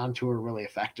the contour really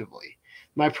effectively.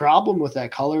 My problem with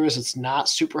that color is it's not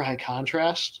super high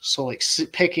contrast. So like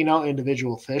picking out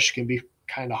individual fish can be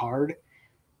kind of hard,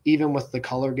 even with the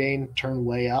color gain turned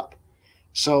way up.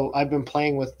 So I've been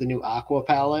playing with the new Aqua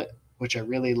palette, which I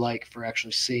really like for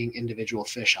actually seeing individual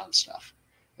fish on stuff,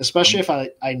 especially if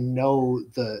I know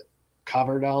the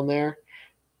cover down there.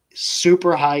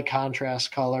 Super high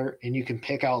contrast color, and you can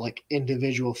pick out like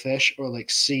individual fish, or like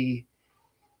see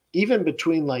even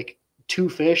between like two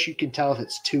fish, you can tell if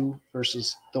it's two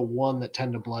versus the one that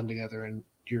tend to blend together in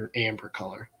your amber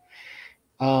color.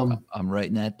 I'm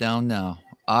writing that down now.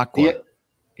 Aqua.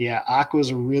 Yeah, Aqua is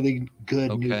a really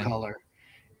good new color.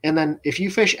 And then if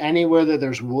you fish anywhere that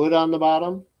there's wood on the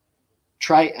bottom,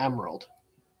 try emerald.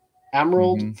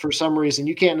 Emerald, for some reason,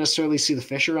 you can't necessarily see the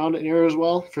fish around it near as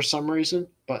well for some reason,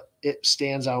 but it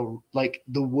stands out, like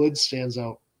the wood stands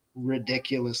out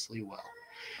ridiculously well.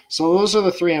 So those are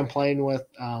the three I'm playing with.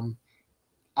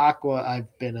 Aqua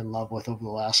I've been in love with over the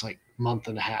last like month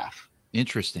and a half.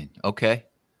 Interesting. Okay.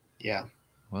 Yeah.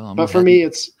 Well, but for me,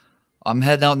 I'm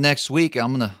heading out next week.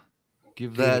 I'm gonna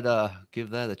give that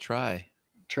a try.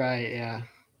 Try it, yeah.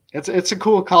 It's a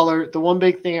cool color. The one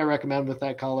big thing I recommend with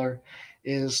that color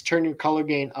is turn your color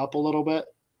gain up a little bit,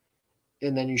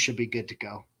 and then you should be good to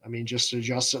go. I mean, just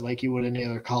adjust it like you would any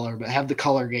other color, but have the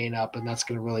color gain up, and that's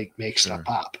going to really make stuff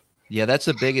pop. Yeah, that's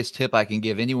the biggest tip I can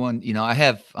give anyone. You know,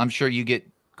 I'm sure you get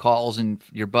calls and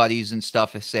your buddies and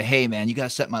stuff and say, hey, man, you got to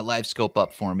set my live scope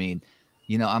up for me. And,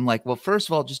 you know, I'm like, well, first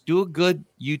of all, just do a good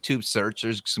YouTube search.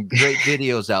 There's some great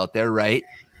videos out there, right?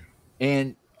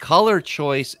 And color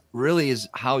choice really is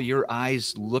how your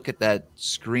eyes look at that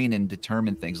screen and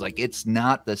determine things. Like, it's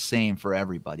not the same for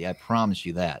everybody. I promise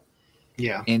you that.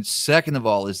 Yeah. And second of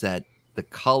all is that the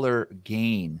color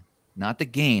gain, not the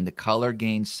gain, the color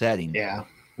gain setting. Yeah.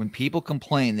 When people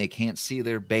complain they can't see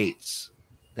their baits,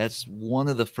 that's one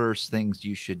of the first things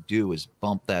you should do is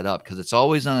bump that up, because it's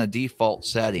always on a default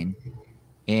setting,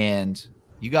 and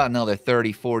you got another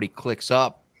 30, 40 clicks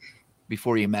up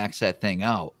before you max that thing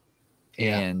out.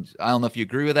 Yeah. And I don't know if you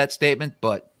agree with that statement,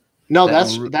 but no,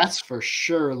 that's for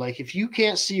sure. Like, if you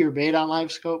can't see your bait on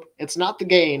live scope, it's not the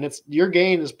gain. It's your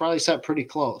gain is probably set pretty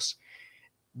close,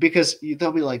 because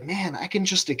they'll be like, man, I can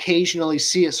just occasionally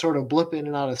see it sort of blip in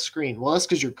and out of the screen. Well, that's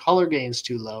because your color gain's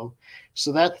too low.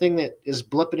 So that thing that is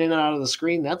blipping in and out of the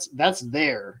screen, that's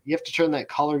there. You have to turn that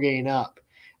color gain up,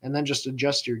 and then just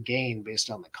adjust your gain based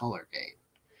on the color gain.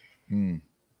 And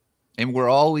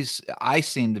I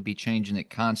seem to be changing it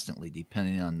constantly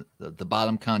depending on the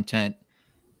bottom content,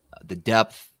 the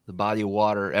depth, the body of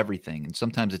water, everything. And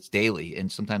sometimes it's daily,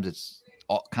 and sometimes it's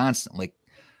constantly.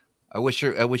 I wish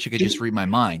you could just read my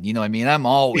mind. You know what I mean? I'm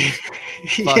always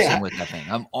fussing with that thing.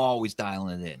 I'm always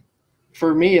dialing it in.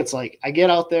 For me, it's like I get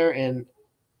out there, and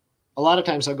a lot of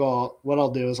times what I'll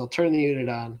do is I'll turn the unit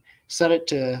on, set it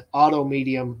to auto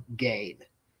medium gain,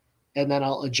 and then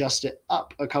I'll adjust it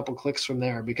up a couple clicks from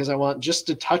there, because I want just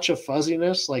a touch of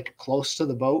fuzziness, like close to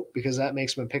the boat, because that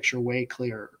makes my picture way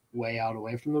clearer, way out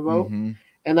away from the boat.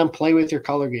 And then play with your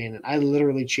color gain. And I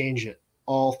literally change it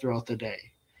all throughout the day.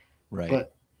 Right.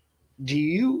 But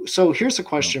so here's a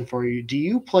question for you. Do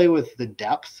you play with the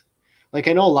depth? Like,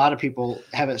 I know a lot of people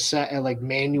have it set at like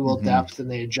manual depth,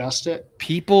 and they adjust it.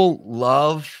 People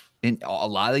love, and a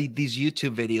lot of these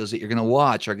YouTube videos that you're going to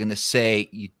watch are going to say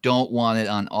you don't want it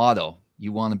on auto.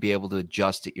 You want to be able to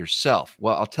adjust it yourself.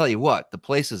 Well, I'll tell you what, the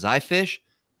places I fish,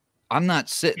 I'm not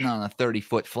sitting on a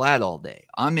 30-foot flat all day.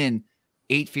 I'm in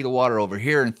 8 feet of water over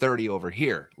here and 30 over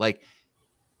here. Like,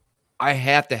 I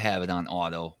have to have it on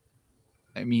auto.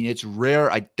 I mean, it's rare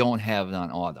I don't have it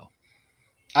on auto.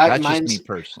 That's just me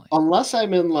personally. Unless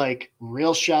I'm in like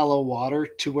real shallow water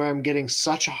to where I'm getting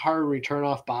such a hard return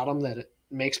off bottom that it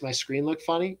makes my screen look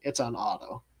funny, it's on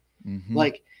auto.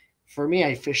 Like, for me,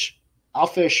 I'll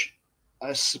fish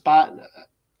a spot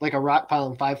like a rock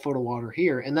pile in 5 foot of water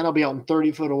here, and then I'll be out in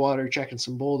 30 foot of water checking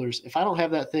some boulders. If I don't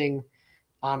have that thing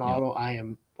on auto, I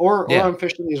am Or Yeah. I'm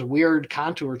fishing these weird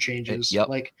contour changes. Yep.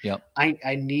 Like Yep.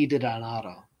 I need it on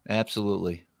auto.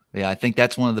 Absolutely. Yeah, I think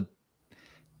that's one of the.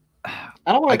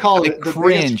 I don't want to call it the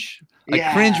cringe. biggest.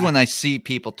 I cringe Yeah. when I see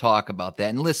people talk about that.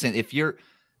 And listen,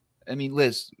 I mean,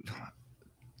 Liz,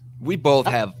 we both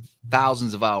have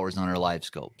thousands of hours on our live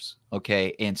scopes.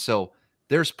 Okay. And so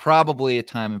there's probably a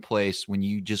time and place when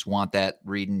you just want that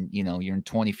reading, you're in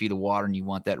 20 feet of water and you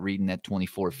want that reading at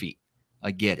 24 feet. I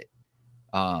get it.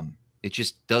 It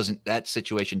just doesn't, that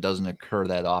situation doesn't occur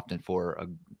that often for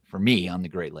me on the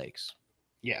Great Lakes.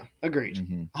 Yeah. Agreed.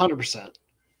 Mm-hmm. 100%.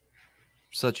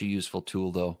 Such a useful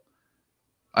tool though.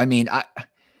 I mean,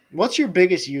 what's your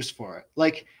biggest use for it?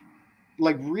 Like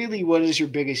really, what is your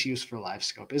biggest use for live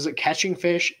scope? Is it catching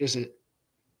fish? Is it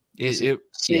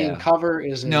seeing cover?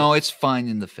 Is it? No, it's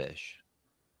finding the fish.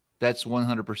 That's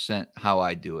 100% how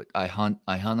I do it. I hunt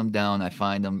them down, I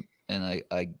find them, and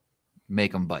I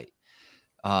make them bite.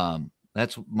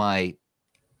 That's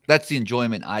the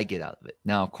enjoyment I get out of it.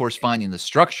 Now, of course, finding the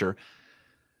structure,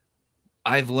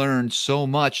 I've learned so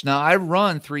much. Now, I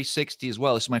run 360 as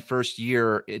well. This is my first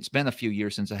year. It's been a few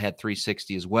years since I had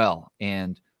 360 as well.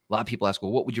 And a lot of people ask,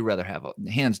 well, what would you rather have?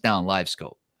 Hands down, live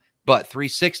scope. But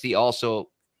 360 also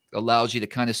allows you to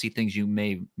kind of see things you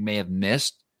may have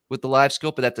missed with the live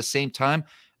scope. But at the same time,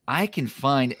 I can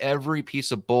find every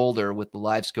piece of boulder with the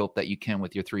live scope that you can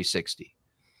with your 360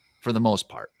 for the most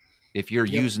part, if you're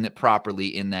using it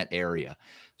properly in that area.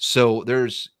 So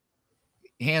there's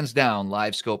hands down,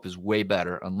 live scope is way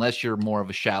better unless you're more of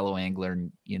a shallow angler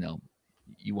and,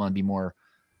 you want to be more,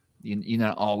 you're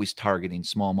not always targeting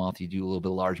smallmouth. You do a little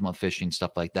bit of largemouth fishing,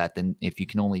 stuff like that. Then if you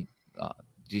can only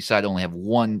decide to only have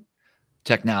one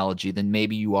technology, then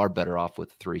maybe you are better off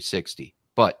with 360.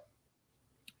 But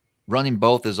running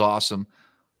both is awesome.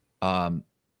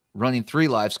 Running 3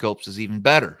 live scopes is even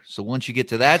better. So once you get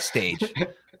to that stage,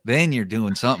 then you're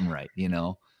doing something right,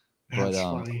 But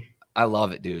funny. I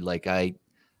love it, dude. Like I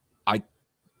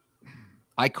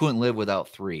couldn't live without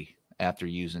 3 after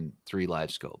using 3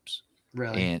 live scopes.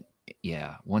 Really? And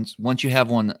yeah, once you have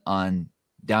one on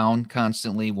down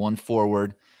constantly, one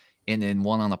forward, and then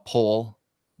one on a pole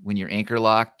when you're anchor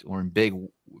locked or in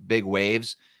big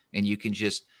waves, and you can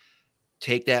just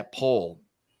take that pole.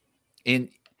 And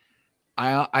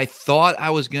I thought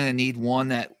I was going to need one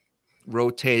that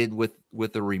rotated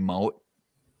with a remote.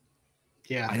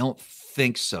 Yeah. I don't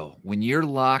think so. When you're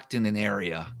locked in an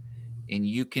area and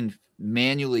you can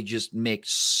manually just make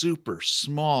super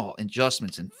small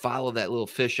adjustments and follow that little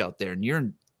fish out there, and you're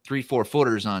in 3-4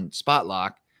 footers on spot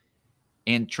lock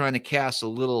and trying to cast a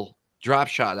little drop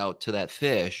shot out to that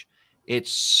fish,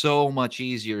 it's so much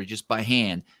easier just by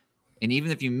hand. And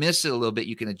even if you miss it a little bit,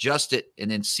 you can adjust it and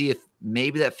then see if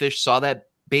maybe that fish saw that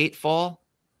bait fall.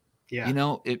 Yeah.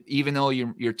 Even though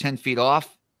you're 10 feet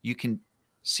off, you can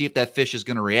see if that fish is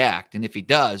going to react. And if he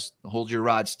does, hold your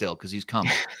rod still because he's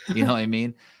coming. You know what I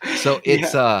mean? So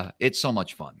it's so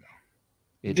much fun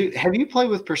though. Dude, have you played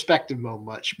with perspective mode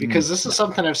much? Because this is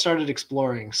something I've started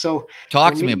exploring. So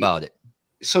talk to me about it.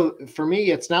 So for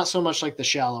me, it's not so much like the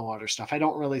shallow water stuff. I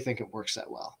don't really think it works that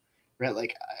well, right?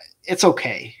 Like it's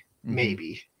okay,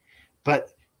 maybe,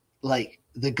 but like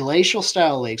the glacial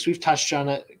style lakes, we've touched on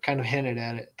it, kind of hinted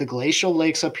at it. The glacial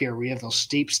lakes up here, we have those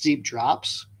steep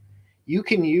drops. You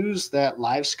can use that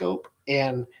live scope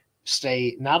and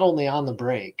stay not only on the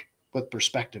break with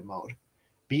perspective mode,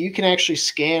 but you can actually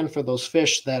scan for those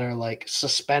fish that are like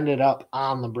suspended up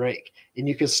on the break, and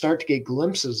you can start to get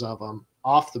glimpses of them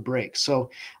off the break.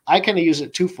 So I kind of use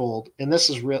it twofold, and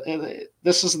this is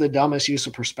the dumbest use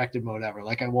of perspective mode ever.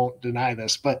 Like I won't deny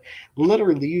this, but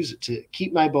literally use it to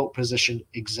keep my boat positioned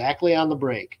exactly on the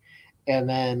break, and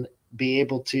then be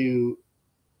able to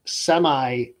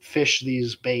semi-fish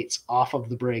these baits off of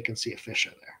the break and see a fish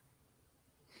in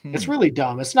there. It's really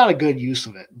dumb. It's not a good use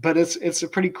of it, but it's a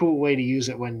pretty cool way to use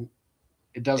it when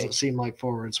it doesn't seem like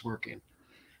forward's working.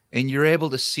 And you're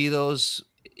able to see those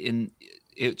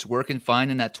it's working fine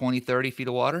in that 20, 30 feet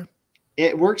of water?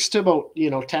 It works to about,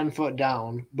 10 foot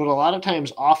down, but a lot of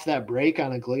times off that break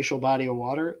on a glacial body of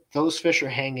water, those fish are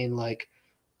hanging like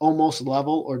almost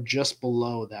level or just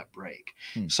below that break.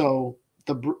 So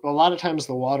a lot of times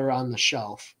the water on the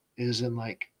shelf is in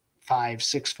like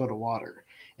 5-6 foot of water.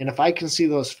 And if I can see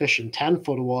those fish in 10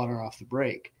 foot of water off the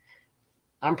break,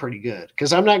 I'm pretty good,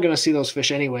 because I'm not going to see those fish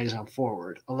anyways on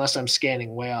forward unless I'm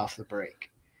scanning way off the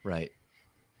break. Right.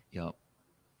 Yep.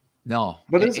 No,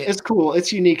 but it's cool.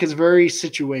 It's unique. It's very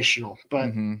situational,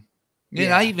 but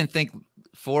yeah, I even think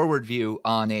forward view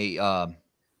on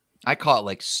I call it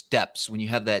like steps, when you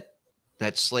have that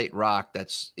slate rock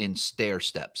that's in stair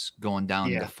steps going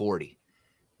down to 40,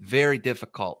 very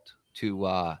difficult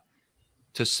to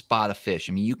to spot a fish.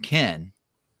 I mean, you can,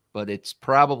 but it's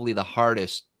probably the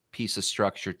hardest piece of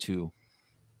structure to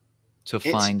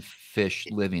find fish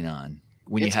living on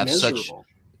when you have miserable.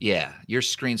 your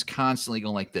screen's constantly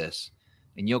going like this,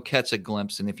 and you'll catch a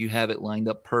glimpse. And if you have it lined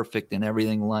up perfect and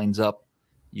everything lines up,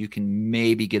 you can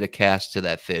maybe get a cast to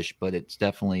that fish, but it's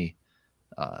definitely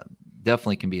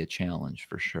can be a challenge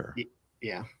for sure.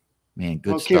 Yeah, man,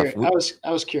 good stuff.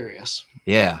 I was curious.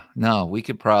 Yeah, no, we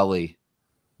could probably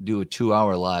do a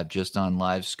 2-hour live just on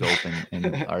live scope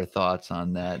and our thoughts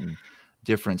on that and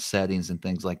different settings and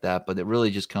things like that. But it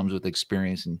really just comes with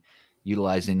experience and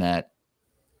utilizing that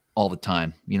all the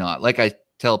time. You know, like I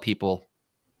tell people,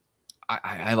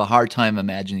 I have a hard time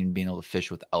imagining being able to fish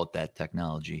without that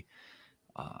technology.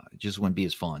 It just wouldn't be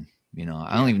as fun. You know,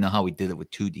 I don't even know how we did it with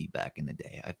 2D back in the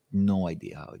day. I have no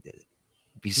idea how we did it.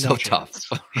 It'd be so tough.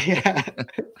 Yeah.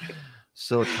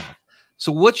 So tough.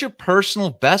 So what's your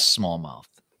personal best smallmouth?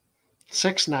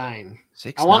 6'9".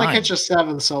 I want to catch a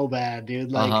 7 so bad,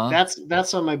 dude. Like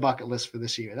that's on my bucket list for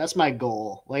this year. That's my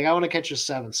goal. Like I want to catch a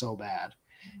 7 so bad.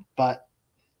 But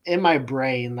in my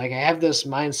brain, like I have this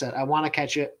mindset. I want to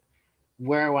catch it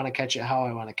where I want to catch it, how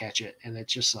I want to catch it. And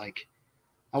it's just like,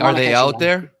 are they out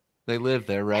there? They live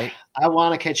there, right? I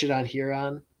want to catch it on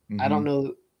Huron. Mm-hmm. I don't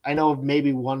know. I know of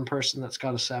maybe one person that's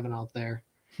caught a 7 out there.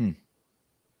 And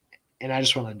I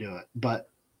just want to do it. But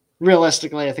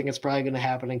realistically, I think it's probably going to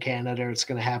happen in Canada, or it's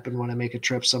going to happen when I make a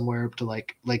trip somewhere up to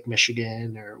like Lake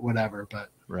Michigan or whatever. But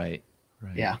right.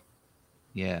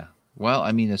 Yeah. Well,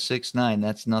 I mean, a 6'9",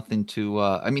 that's nothing to.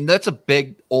 I mean, that's a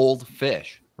big old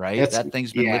fish, right? That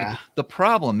thing's been living. The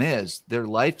problem is their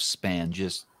lifespan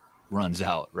just runs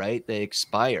out, right? They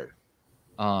expire.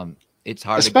 It's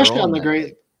hard, especially on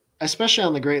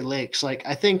the Great Lakes. Like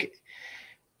I think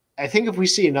if we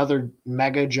see another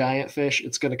mega giant fish,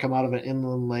 it's going to come out of an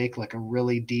inland lake, like a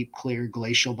really deep, clear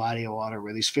glacial body of water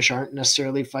where these fish aren't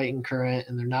necessarily fighting current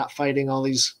and they're not fighting all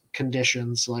these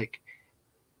conditions. Like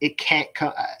it can't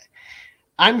come.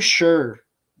 I'm sure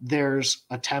there's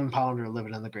a 10-pounder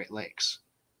living in the Great Lakes,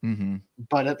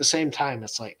 but at the same time,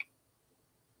 it's like,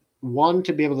 one,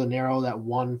 to be able to narrow that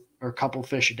one or a couple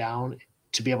fish down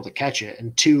to be able to catch it,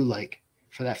 and 2, like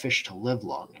for that fish to live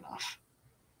long enough.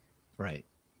 Right.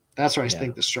 That's where I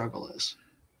think the struggle is.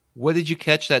 What did you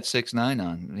catch that 6'9" on?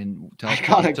 And tell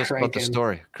us about the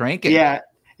story. Cranking.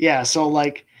 Yeah. So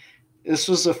like, this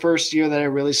was the first year that I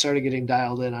really started getting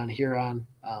dialed in on Huron.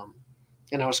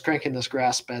 And I was cranking this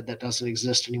grass bed that doesn't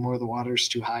exist anymore. The water's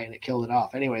too high and it killed it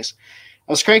off. Anyways,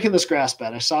 I was cranking this grass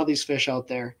bed. I saw these fish out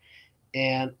there,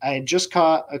 and I had just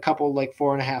caught a couple like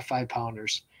 4.5,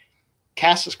 5-pounders.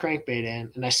 Cast this crankbait in,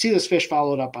 and I see this fish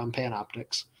followed up on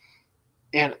Panoptics.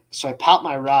 And so I pop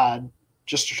my rod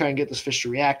just to try and get this fish to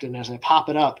react. And as I pop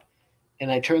it up and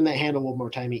I turn that handle one more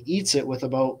time, he eats it with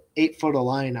about 8 foot of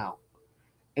line out.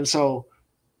 And so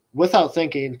without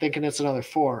thinking it's another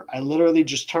 4, I literally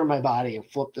just turn my body and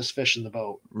flip this fish in the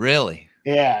boat. Really?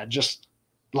 Yeah. Just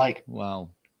like, wow,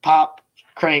 pop,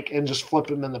 crank, and just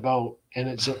flip him in the boat. And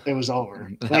it was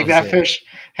over. Like that fish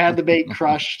had the bait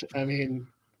crushed. I mean,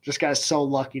 this guy's so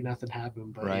lucky nothing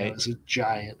happened, but it was a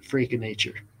giant freak of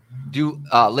nature. Do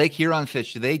Lake Huron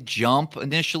fish, do they jump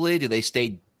initially? Do they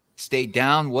stay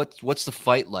down? What's the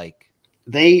fight like?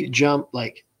 They jump.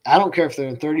 Like, I don't care if they're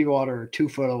in 30 water or 2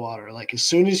 foot of water. Like as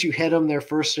soon as you hit them, their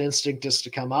first instinct is to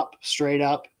come up, straight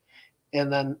up,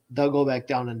 and then they'll go back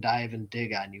down and dive and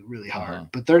dig on you really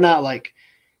hard. But they're not like,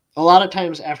 a lot of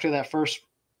times after that first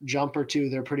jump or 2,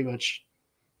 they're pretty much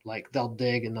like, they'll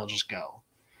dig and they'll just go.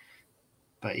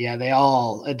 But yeah,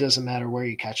 it doesn't matter where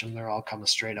you catch them. They're all coming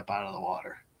straight up out of the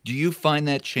water. Do you find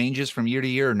that changes from year to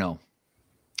year or no?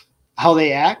 How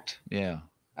they act? Yeah.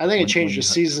 I think it changes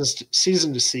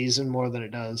season to season more than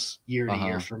it does year to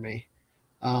year for me.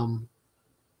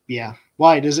 Yeah.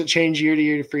 Why? Does it change year to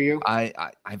year for you?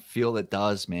 I feel it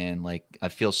does, man. Like I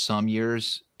feel some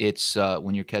years it's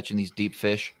when you're catching these deep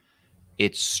fish,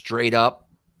 it's straight up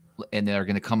and they're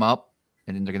going to come up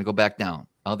and then they're going to go back down.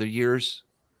 Other years,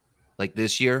 like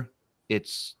this year,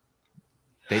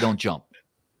 they don't jump.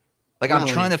 Like I'm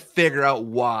trying to figure out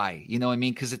why, you know what I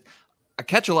mean? Because I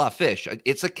catch a lot of fish.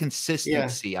 It's a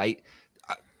consistency. Yeah.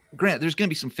 Granted, there's going to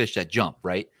be some fish that jump,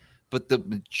 right? But the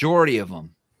majority of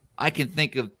them, I can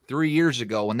think of 3 years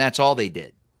ago when that's all they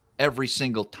did every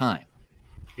single time.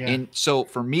 Yeah. And so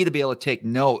for me to be able to take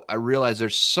note, I realize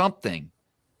there's something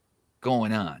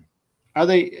going on.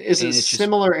 Is it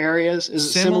similar areas? Is it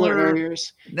similar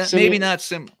areas? Maybe not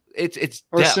similar. It's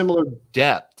or similar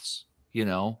depths, you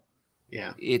know?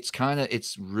 Yeah.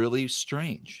 It's really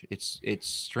strange. It's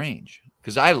strange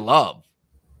because I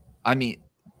mean,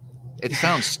 it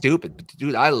sounds stupid, but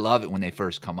dude, I love it when they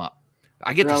first come up.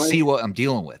 I get to see what I'm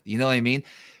dealing with. You know what I mean?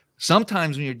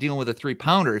 Sometimes when you're dealing with a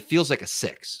 3-pounder, it feels like a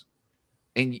 6.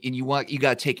 And you got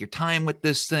to take your time with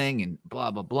this thing and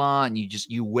blah, blah, blah. And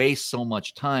you waste so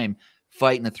much time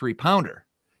fighting a 3-pounder.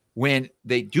 When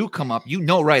they do come up,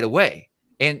 right away.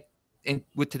 And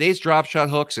with today's drop shot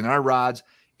hooks and our rods,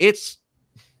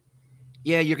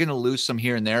 you're going to lose some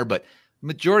here and there, but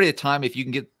majority of the time, if you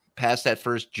can get past that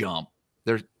first jump,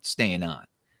 they're staying on.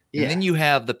 And then you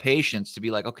have the patience to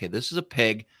be like, okay, this is a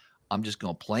pig. I'm just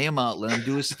going to play him out, let him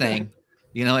do his thing.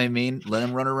 You know what I mean? Let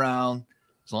him run around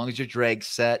as long as your drag's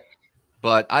set.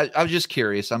 But I was just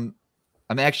curious. I'm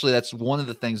actually, that's one of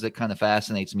the things that kind of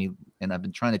fascinates me. And I've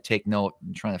been trying to take note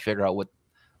and trying to figure out what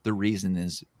the reason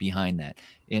is behind that.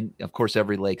 And of course,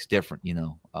 every lake's different,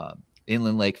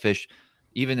 inland lake fish,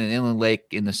 even an inland lake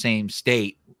in the same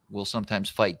state will sometimes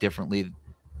fight differently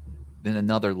than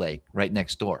another lake right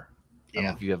next door. I don't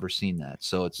know if you've ever seen that.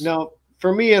 So no,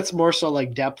 for me, it's more so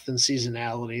like depth and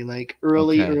seasonality, like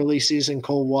early season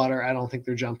cold water. I don't think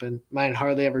they're jumping. Mine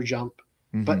hardly ever jump,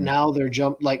 but now they're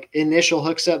like initial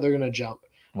hook set. They're going to jump.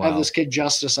 Wow. I have this kid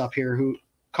Justice up here who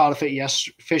caught a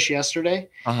fish yesterday.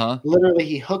 Literally,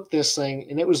 he hooked this thing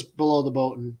and it was below the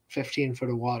boat in 15 foot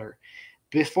of water.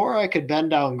 Before I could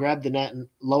bend down, grab the net, and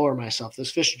lower myself,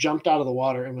 this fish jumped out of the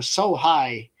water and was so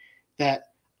high that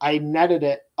I netted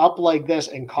it up like this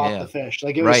and caught the fish.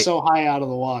 Like it was so high out of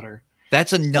the water.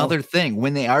 That's another thing.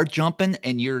 When they are jumping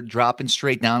and you're dropping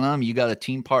straight down on them, you got a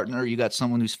team partner, you got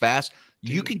someone who's fast,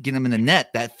 you could get them in the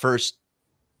net that first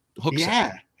hook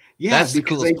set. Yeah, that's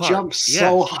because they jump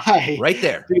so high. Right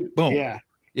there. Dude, boom. Yeah.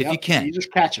 If you can. You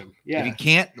just catch them. Yeah. If you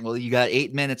can't, well, you got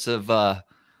 8 minutes of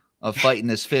fighting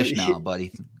this fish now,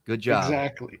 buddy. Good job.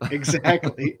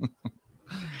 Exactly.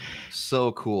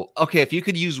 So cool. Okay, if you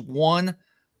could use one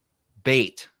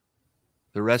bait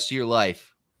the rest of your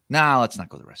life. Now, let's not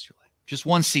go the rest of your life. Just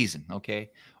one season, okay?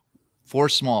 For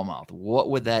smallmouth, what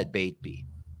would that bait be?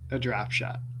 A drop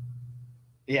shot.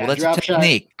 Yeah, well, that's a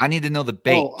technique. Shot. I need to know the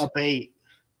bait. Oh, a bait.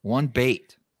 One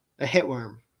bait. A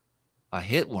hitworm. A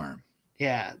hitworm.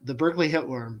 Yeah, the Berkeley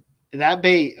hitworm. That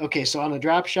bait, okay, so on a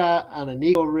drop shot, on a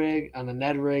Nego rig, on a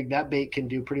Ned rig, that bait can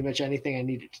do pretty much anything I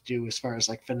need it to do as far as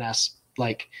like finesse,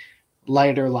 like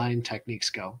lighter line techniques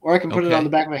go. Or I can put it on the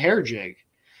back of a hair jig.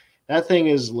 That thing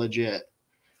is legit.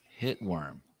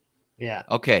 Hitworm. Yeah.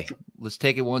 Okay, let's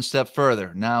take it one step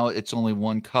further. Now it's only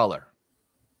one color.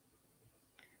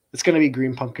 It's going to be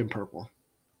green pumpkin purple.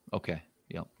 Okay,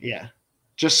 yep. Yeah.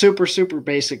 Just super, super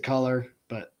basic color,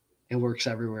 but it works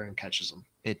everywhere and catches them.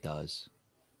 It does.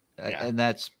 Yeah. And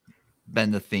that's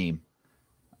been the theme.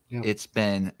 Yep. It's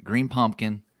been green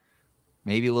pumpkin,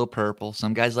 maybe a little purple.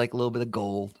 Some guys like a little bit of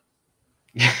gold.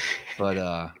 But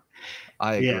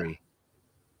I agree.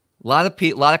 A lot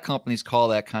of companies call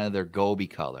that kind of their Gobi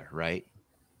color, right?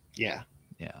 Yeah.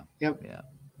 Yeah. Yep. Yeah.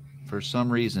 For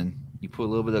some reason, you put a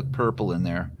little bit of purple in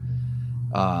there.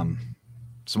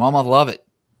 Smallmouth love it.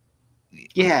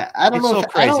 Yeah, I don't know.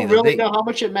 I don't really know how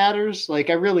much it matters. Like,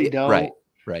 I really don't.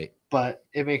 Right. But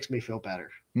it makes me feel better.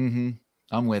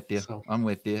 I'm with you. I'm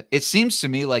with you. It seems to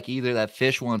me like either that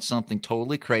fish wants something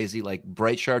totally crazy, like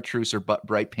bright chartreuse or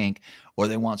bright pink, or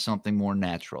they want something more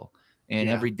natural. And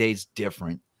every day's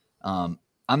different. I'm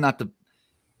not the.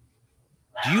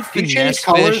 Do you change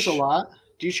colors a lot?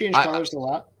 Do you change colors a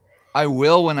lot? I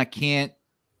will when I can't.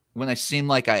 When I seem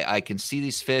like I can see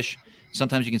these fish.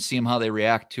 Sometimes you can see them how they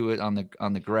react to it on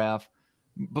the graph.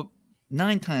 But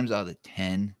 9 times out of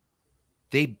 10,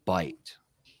 they bite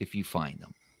if you find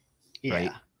them. Yeah,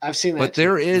 right? I've seen that. But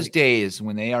there is days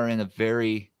when they are in a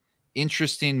very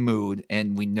interesting mood,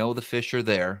 and we know the fish are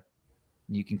there.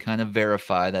 You can kind of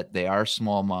verify that they are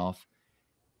smallmouth.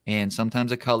 And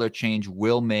sometimes a color change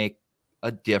will make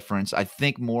a difference. I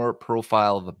think more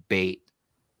profile of a bait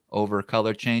over a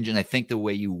color change. And I think the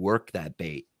way you work that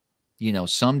bait,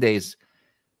 some days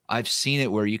I've seen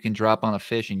it where you can drop on a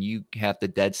fish and you have to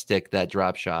dead stick that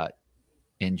drop shot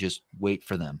and just wait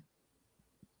for them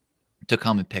to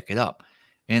come and pick it up.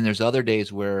 And there's other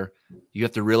days where you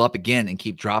have to reel up again and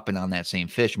keep dropping on that same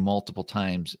fish multiple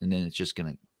times. And then it's just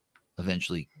going to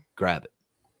eventually grab it.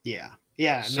 Yeah.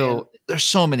 Yeah. So man. There's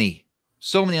so many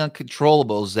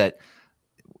uncontrollables that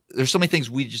there's so many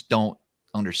things we just don't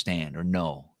understand or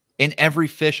know. And every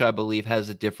fish, I believe, has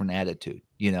a different attitude.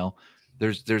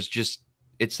 There's just,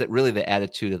 it's that really the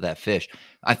attitude of that fish.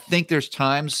 I think there's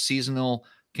times seasonal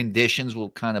conditions will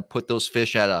kind of put those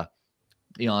fish at a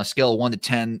scale of 1 to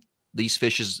 10. These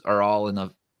fishes are all in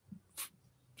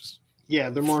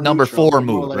they're more number neutral. 4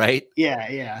 mood, like, right?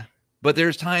 Yeah. But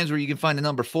there's times where you can find a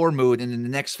number 4 mood, and then the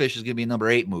next fish is going to be a number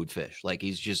 8 mood fish. Like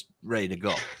he's just ready to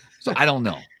go. So I don't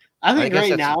know. I think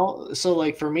right now, so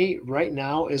like for me, right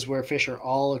now is where fish are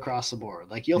all across the board.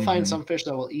 Like you'll find some fish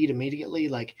that will eat immediately.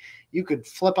 Like you could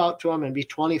flip out to them and be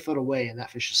 20 foot away and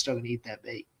that fish is still going to eat that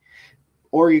bait.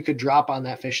 Or you could drop on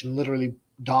that fish and literally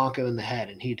donk him in the head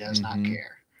and he does not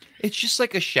care. It's just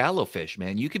like a shallow fish,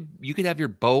 man. You could have your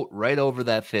boat right over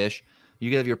that fish. You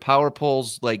could have your power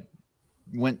poles like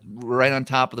went right on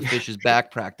top of the fish's back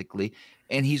practically,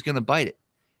 and he's going to bite it.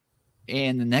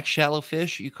 And the next shallow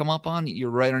fish you come up on,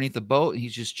 you're right underneath the boat, and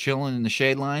he's just chilling in the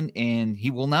shade line, and he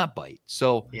will not bite.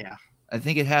 So yeah, I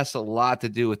think it has a lot to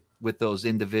do with those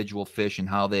individual fish and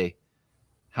how they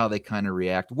kind of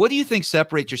react. What do you think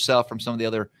separates yourself from some of the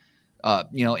other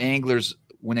anglers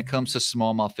when it comes to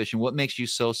smallmouth fishing? What makes you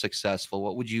so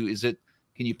successful?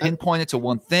 Can you pinpoint it to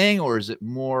one thing, or is it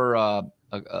more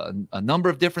a number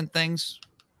of different things?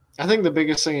 I think the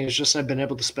biggest thing is just I've been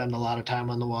able to spend a lot of time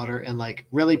on the water and like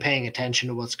really paying attention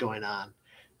to what's going on,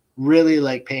 really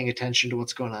like paying attention to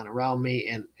what's going on around me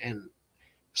and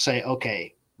say,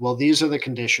 okay, well, these are the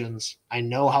conditions. I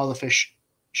know how the fish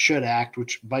should act,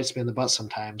 which bites me in the butt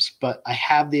sometimes, but I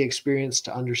have the experience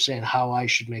to understand how I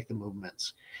should make the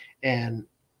movements. And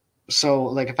so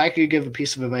like, if I could give a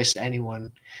piece of advice to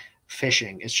anyone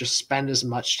fishing, it's just spend as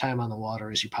much time on the water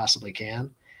as you possibly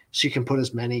can, so you can put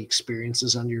as many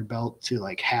experiences under your belt to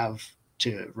like have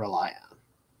to rely on.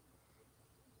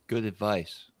 Good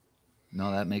advice.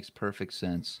 No, that makes perfect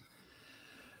sense.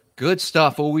 Good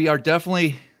stuff. Well, we are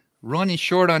definitely running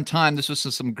short on time. This was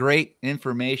some great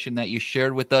information that you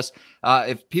shared with us.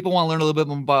 If people want to learn a little bit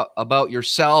more about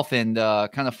yourself and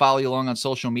kind of follow you along on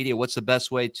social media, what's the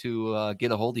best way to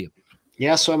get a hold of you?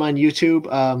 Yeah, so I'm on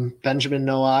YouTube, Benjamin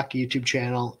Nowak YouTube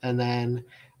channel, and then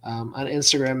on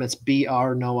Instagram, it's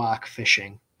BR Nowak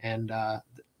Fishing. And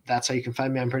that's how you can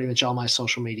find me on pretty much all my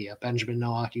social media. Benjamin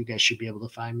Nowak, you guys should be able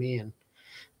to find me and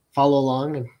follow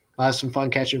along. And I'll have some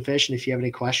fun catching fish. And if you have any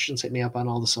questions, hit me up on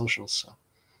all the socials. So.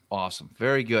 Awesome.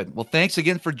 Very good. Well, thanks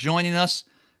again for joining us.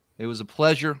 It was a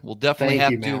pleasure. We'll definitely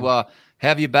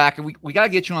have you back. And we got to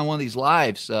get you on one of these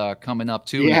lives coming up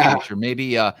too in the future.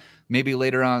 Maybe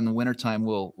later on in the wintertime,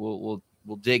 we'll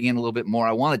dig in a little bit more.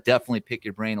 I want to definitely pick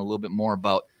your brain a little bit more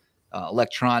about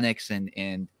electronics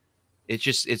and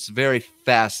it's very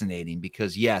fascinating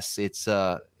because yes, it's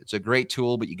a great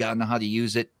tool, but you got to know how to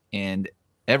use it, and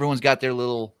everyone's got their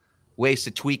little ways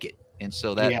to tweak it. And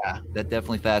so that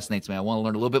definitely fascinates me. I want to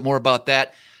learn a little bit more about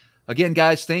that. Again,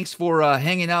 guys, thanks for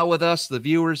hanging out with us, the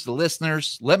viewers, the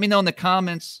listeners. Let me know in the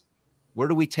comments, where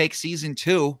do we take season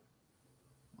 2?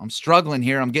 I'm struggling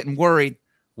here. I'm getting worried.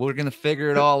 We're going to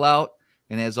figure it all out.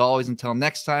 And as always, until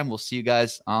next time, we'll see you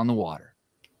guys on the water.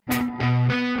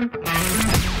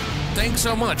 Thanks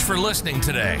so much for listening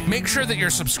today. Make sure that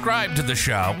you're subscribed to the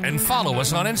show and follow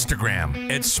us on Instagram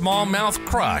at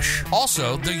SmallmouthCrush.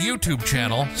 Also, the YouTube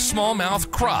channel,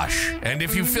 SmallmouthCrush. And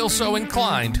if you feel so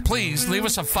inclined, please leave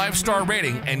us a 5-star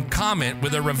rating and comment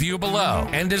with a review below.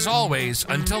 And as always,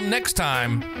 until next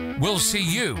time, we'll see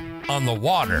you on the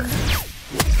water.